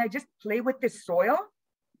 "Teacher, can I just play with this soil?"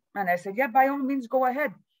 And I said, "Yeah, by all means, go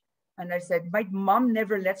ahead." And I said, "My mom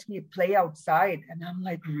never lets me play outside." And I'm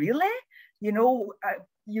like, "Really?" You know,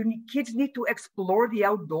 kids need to explore the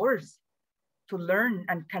outdoors to learn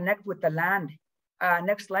and connect with the land.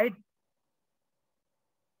 Next slide.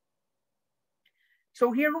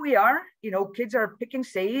 So here we are, you know, kids are picking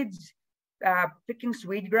sage, picking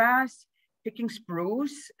sweetgrass, picking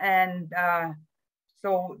spruce. And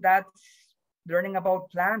so that's learning about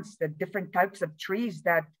plants, the different types of trees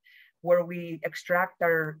where we extract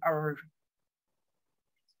our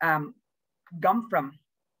gum from.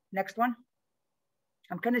 Next one.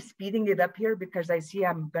 I'm kind of speeding it up here because I see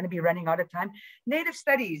I'm going to be running out of time. Native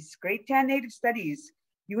Studies, grade 10 Native Studies.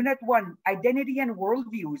 Unit 1, Identity and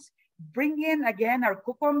Worldviews. Bring in, again, our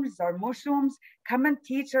kukums, our mushrooms. Come and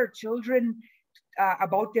teach our children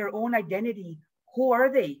about their own identity. Who are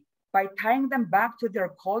they? By tying them back to their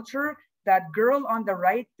culture. That girl on the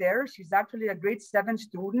right there, she's actually a grade 7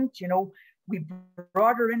 student. You know, we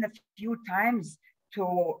brought her in a few times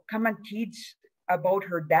to come and teach about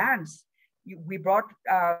her dance. We brought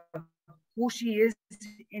who she is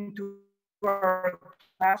into our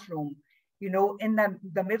classroom. You know, in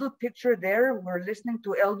the middle picture there, we're listening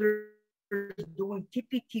to elders doing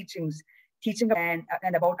tipi teachings, teaching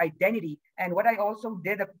and about identity. And what I also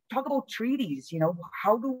did, talk about treaties. You know,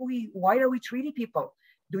 why are we treaty people?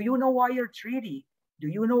 Do you know why you're treaty? Do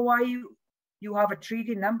you know why you have a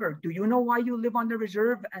treaty number? Do you know why you live on the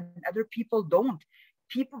reserve and other people don't?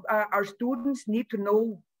 Our students need to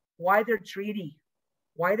know why they're treaty,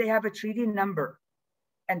 why they have a treaty number,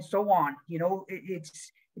 and so on. You know,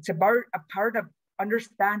 it's about a part of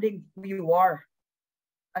understanding who you are.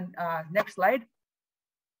 And next slide.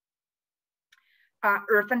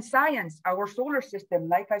 Earth and science, our solar system.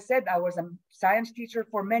 Like I said, I was a science teacher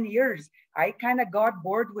for many years. I kind of got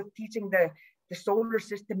bored with teaching the solar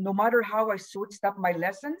system. No matter how I switched up my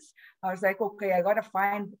lessons, I was like, okay, I got to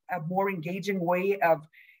find a more engaging way of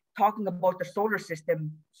talking about the solar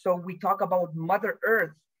system. So we talk about Mother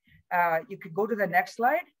Earth. You could go to the next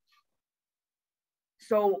slide.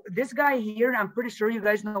 So this guy here, I'm pretty sure you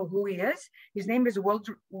guys know who he is. His name is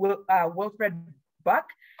Wilfred Buck.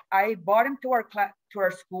 I brought him to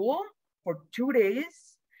our school for 2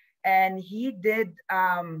 days, and he did.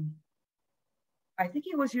 I think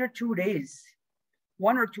he was here 2 days,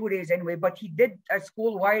 1 or 2 days anyway. But he did a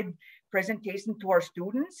school-wide presentation to our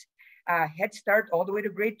students, Head Start all the way to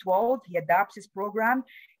grade 12. He adapts his program,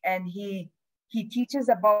 and he teaches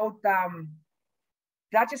about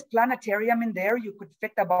not just planetarium in there. You could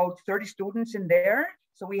fit about 30 students in there.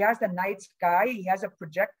 So he has the night sky, he has a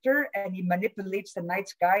projector, and he manipulates the night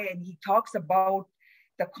sky, and he talks about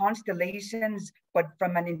the constellations, but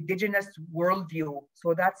from an indigenous worldview.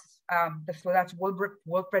 So that's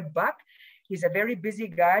Wilfred Buck. He's a very busy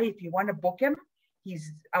guy. If you want to book him,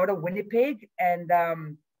 he's out of Winnipeg, and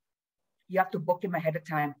you have to book him ahead of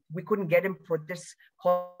time. We couldn't get him for this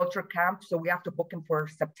culture camp, so we have to book him for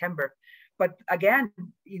September. But again,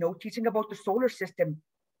 you know, teaching about the solar system,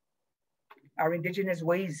 our indigenous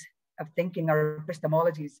ways of thinking, our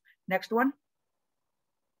epistemologies. Next one.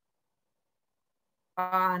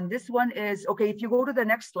 And this one is, okay, if you go to the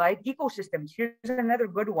next slide, ecosystems. Here's another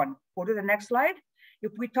good one. Go to the next slide.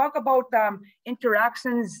 If we talk about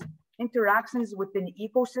interactions within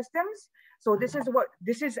ecosystems, so this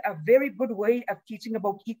is a very good way of teaching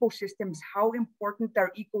about ecosystems, how important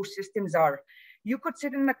our ecosystems are. You could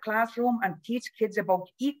sit in a classroom and teach kids about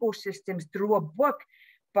ecosystems through a book,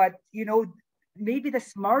 but you know, maybe the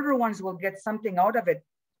smarter ones will get something out of it.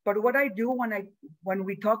 But what I do when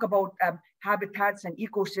we talk about habitats and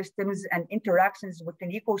ecosystems and interactions within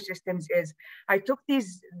ecosystems is I took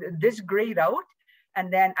this grade out,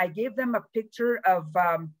 and then I gave them a picture of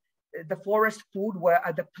the forest food web,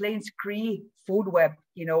 the Plains Cree food web,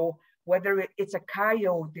 you know, whether it's a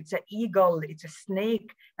coyote, it's an eagle, it's a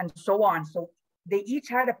snake, and so on. So they each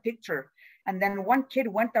had a picture. And then one kid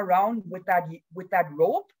went around with that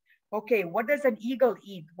rope. Okay, what does an eagle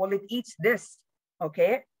eat? Well, it eats this,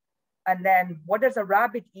 okay? And then what does a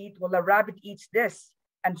rabbit eat? Well, a rabbit eats this,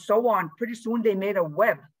 and so on. Pretty soon they made a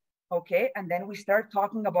web, okay? And then we start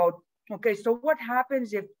talking about, okay, so what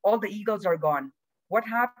happens if all the eagles are gone? What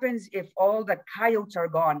happens if all the coyotes are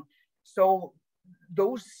gone? So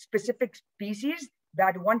those specific species,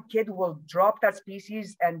 that one kid will drop that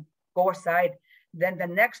species and go aside. Then the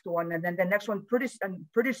next one, and then the next one. Pretty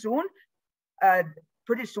soon,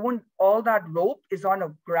 all that rope is on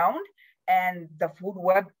the ground, and the food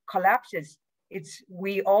web collapses.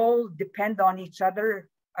 We all depend on each other.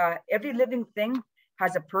 Every living thing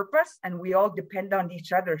has a purpose, and we all depend on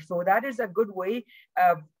each other. So that is a good way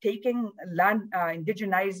of taking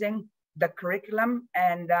indigenizing the curriculum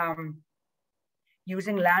and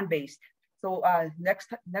using land-based. So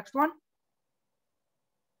next one.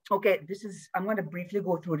 Okay, I'm going to briefly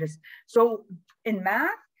go through this. So in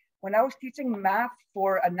math, when I was teaching math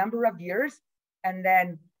for a number of years, and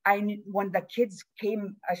then when the kids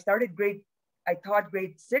came, I taught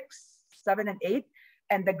grade 6, 7, and 8,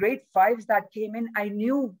 and the grade 5s that came in, I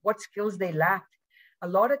knew what skills they lacked. A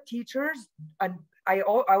lot of teachers, and I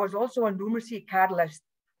was also a numeracy catalyst,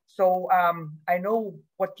 so I know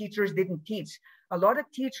what teachers didn't teach. A lot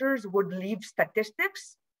of teachers would leave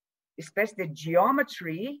statistics, especially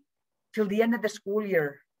geometry, till the end of the school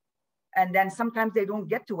year. And then sometimes they don't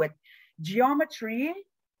get to it. Geometry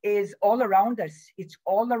is all around us. It's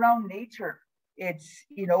all around nature. It's,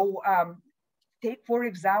 you know, take for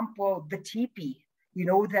example, the teepee. You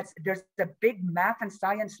know, there's a big math and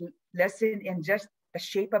science lesson in just the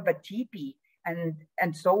shape of a teepee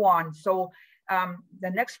and so on. So the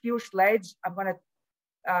next few slides, I'm gonna,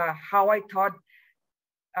 how I taught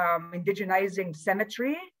indigenizing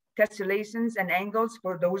symmetry, tessellations, and angles.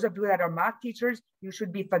 For those of you that are math teachers, you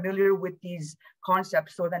should be familiar with these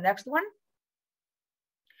concepts. So the next one.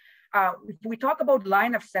 If we talk about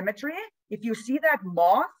line of symmetry, if you see that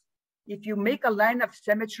moth, if you make a line of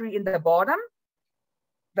symmetry in the bottom,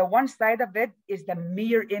 the one side of it is the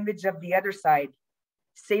mirror image of the other side.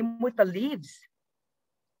 Same with the leaves.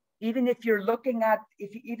 Even if you're looking at,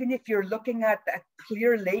 a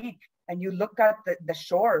clear lake and you look at the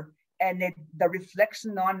shore, and the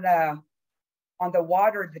reflection on the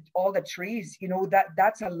water, all the trees, you know,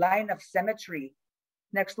 that's a line of symmetry.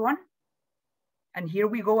 Next one. And here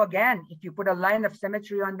we go again. If you put a line of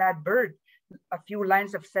symmetry on that bird, a few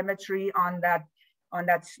lines of symmetry on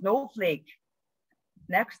that snowflake,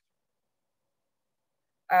 Next.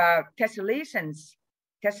 Tessellations.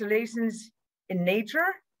 Tessellations in nature,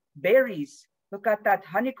 berries. Look at that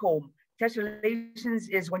honeycomb. Tessellations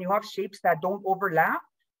is when you have shapes that don't overlap.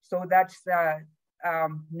 So that's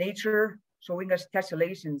nature showing us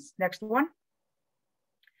tessellations. Next one.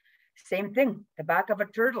 Same thing, the back of a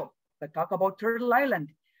turtle. Let's talk about Turtle Island.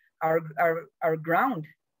 Our ground,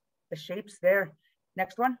 the shapes there.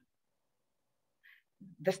 Next one.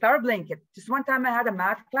 The star blanket. Just one time I had a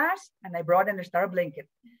math class and I brought in a star blanket.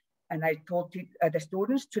 And I told the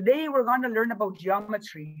students, today we're going to learn about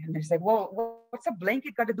geometry. And they said, well, what's a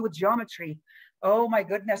blanket got to do with geometry? Oh my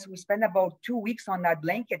goodness, we spent about 2 weeks on that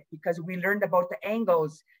blanket because we learned about the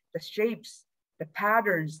angles, the shapes, the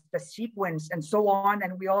patterns, the sequence, and so on.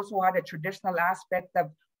 And we also had a traditional aspect of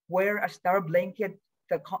where a star blanket,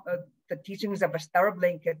 the teachings of a star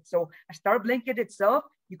blanket. So a star blanket itself,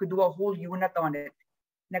 you could do a whole unit on it.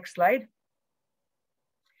 Next slide.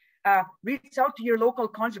 Reach out to your local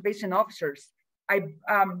conservation officers.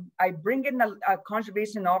 I bring in a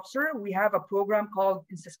conservation officer. We have a program called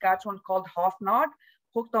in Saskatchewan called HOFNOD,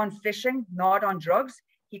 Hooked on Fishing, Not on Drugs.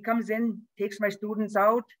 He comes in, takes my students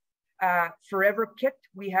out. Forever Kit.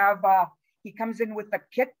 We have, he comes in with a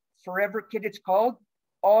kit, Forever Kit it's called,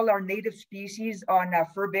 all our native species on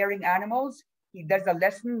fur-bearing animals. He does a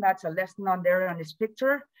lesson, that's a lesson on there on his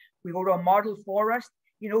picture. We go to a model forest.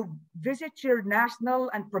 You know, visit your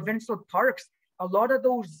national and provincial parks. A lot of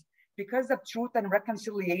those, because of Truth and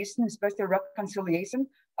Reconciliation, especially reconciliation,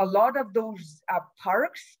 a lot of those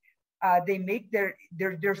parks, they make their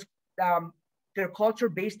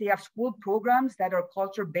culture-based. They have school programs that are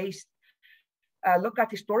culture-based. Look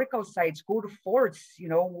at historical sites, go to forts. You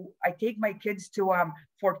know, I take my kids to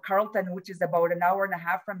Fort Carlton, which is about an hour and a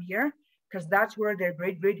half from here, because that's where their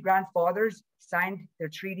great-great-grandfathers signed their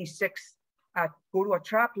Treaty 6. Go to a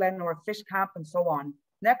trapland or a fish camp and so on.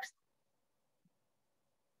 Next.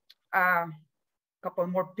 A couple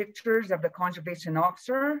more pictures of the conservation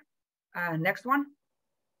officer. Next one.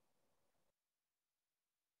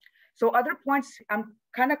 So other points, I'm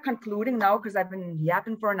kind of concluding now because I've been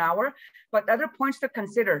yapping for an hour, but other points to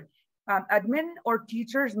consider. Admin or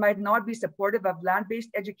teachers might not be supportive of land-based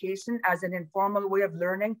education as an informal way of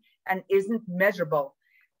learning and isn't measurable.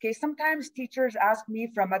 Okay, sometimes teachers ask me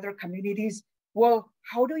from other communities, well,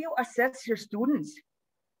 how do you assess your students?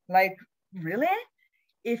 Like, really?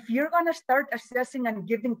 If you're gonna start assessing and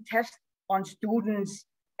giving tests on students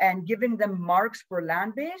and giving them marks for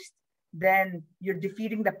land-based, then you're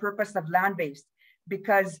defeating the purpose of land-based,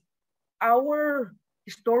 because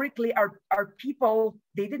historically, our people,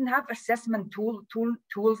 they didn't have assessment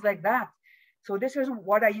tools like that. So this is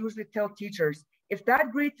what I usually tell teachers. If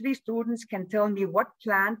that grade 3 students can tell me what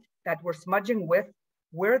plant that we're smudging with,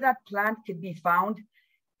 where that plant could be found,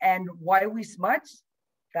 and why we smudge,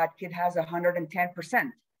 that kid has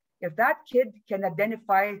 110%. If that kid can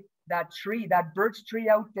identify that tree, that birch tree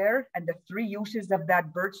out there, and the 3 uses of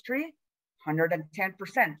that birch tree,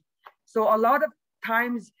 110%. So a lot of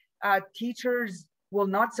times teachers will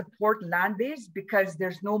not support land-based because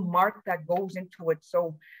there's no mark that goes into it.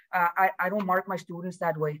 So I don't mark my students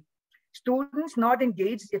that way. Students not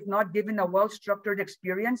engaged if not given a well-structured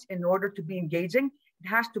experience in order to be engaging.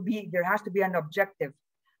 There has to be an objective.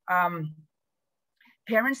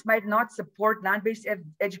 Parents might not support land-based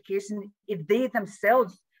education if they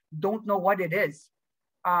themselves don't know what it is.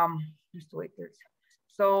 Just wait there.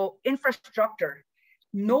 So infrastructure,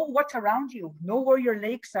 know what's around you, know where your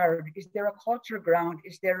lakes are. Is there a culture ground?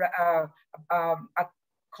 Is there a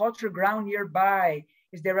culture ground nearby?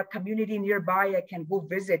 Is there a community nearby I can go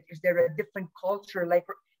visit? Is there a different culture? Like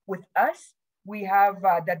with us, we have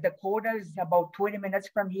the Dakotas about 20 minutes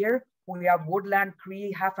from here. We have Woodland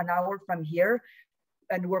Cree half an hour from here,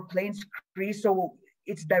 and we're Plains Cree. So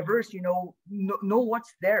it's diverse, you know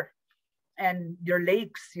what's there. And your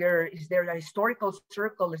lakes, is there a historical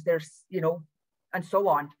circle? Is there, and so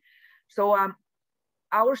on. So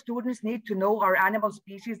our students need to know our animal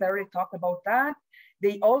species. I already talked about that.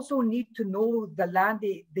 They also need to know the land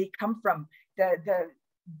they come from,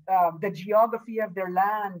 the geography of their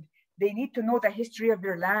land. They need to know the history of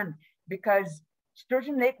their land, because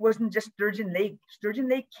Sturgeon Lake wasn't just Sturgeon Lake. Sturgeon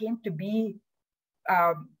Lake came to be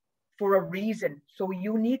for a reason. So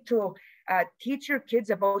you need to teach your kids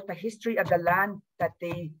about the history of the land that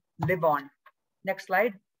they live on. Next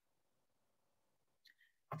slide.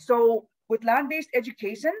 So with land-based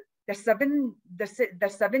education, the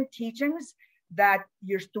seven teachings that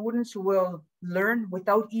your students will learn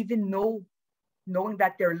without even knowing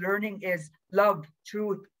that they're learning is love,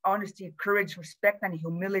 truth, honesty, courage, respect, and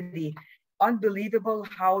humility. Unbelievable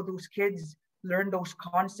how those kids learn those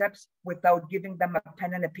concepts without giving them a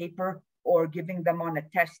pen and a paper or giving them on a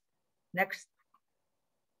test. Next.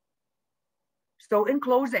 So in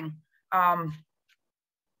closing,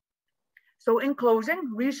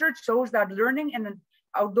 research shows that learning in an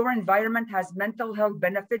outdoor environment has mental health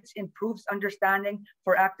benefits, improves understanding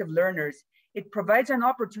for active learners. It provides an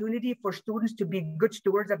opportunity for students to be good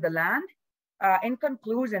stewards of the land. In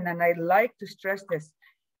conclusion, and I'd like to stress this,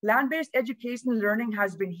 land-based education learning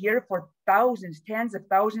has been here for thousands, tens of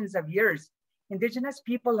thousands of years. Indigenous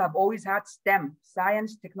people have always had STEM,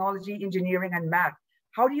 science, technology, engineering, and math.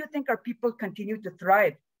 How do you think our people continue to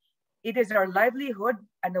thrive? It is our livelihood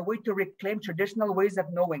and a way to reclaim traditional ways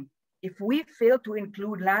of knowing. If we fail to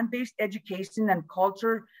include land-based education and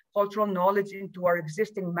cultural knowledge into our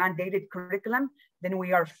existing mandated curriculum, then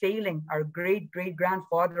we are failing our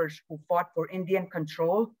great-great-grandfathers who fought for Indian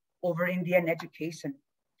control over Indian education.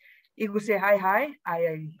 You will say hi.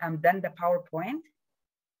 I am done the PowerPoint.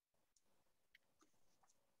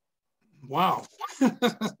 Wow.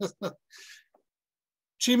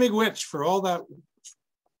 Chi-miigwech for all that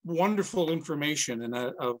wonderful information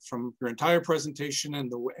and from your entire presentation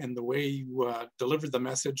and the way you delivered the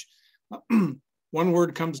message. One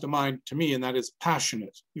word comes to mind to me, and that is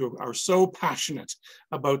passionate. You are so passionate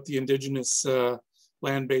about the Indigenous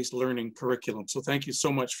land-based learning curriculum. So thank you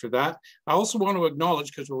so much for that. I also want to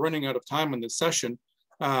acknowledge, because we're running out of time on this session,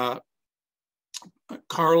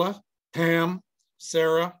 Carla, Pam,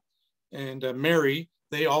 Sarah, and Mary,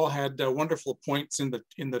 they all had wonderful points in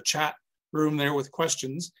the chat room there with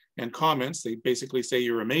questions and comments. They basically say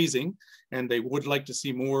you're amazing, and they would like to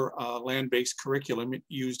see more land-based curriculum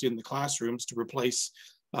used in the classrooms to replace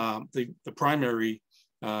the primary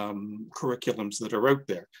curriculums that are out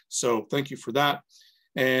there. So thank you for that.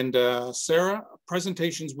 And Sarah,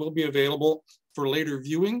 presentations will be available for later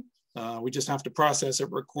viewing. We just have to process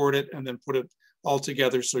it, record it, and then put it all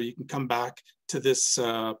together so you can come back to this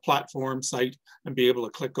platform site and be able to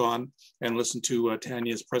click on and listen to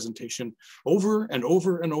Tanya's presentation over and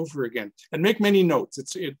over and over again, and make many notes.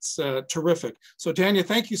 It's terrific. So Tanya,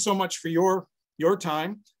 thank you so much for your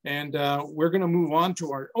time. And we're gonna move on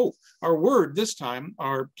to our word this time.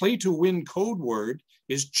 Our play to win code word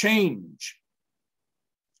is change.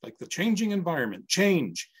 Like the changing environment.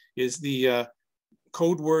 Change is the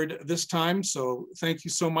code word this time. So thank you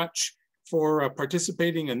so much for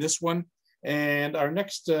participating in this one. And our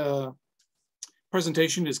next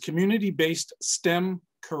presentation is community-based STEM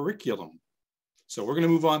curriculum. So we're going to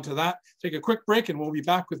move on to that, take a quick break, and we'll be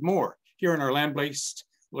back with more here in our land-based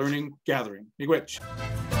learning gathering. Miigwech.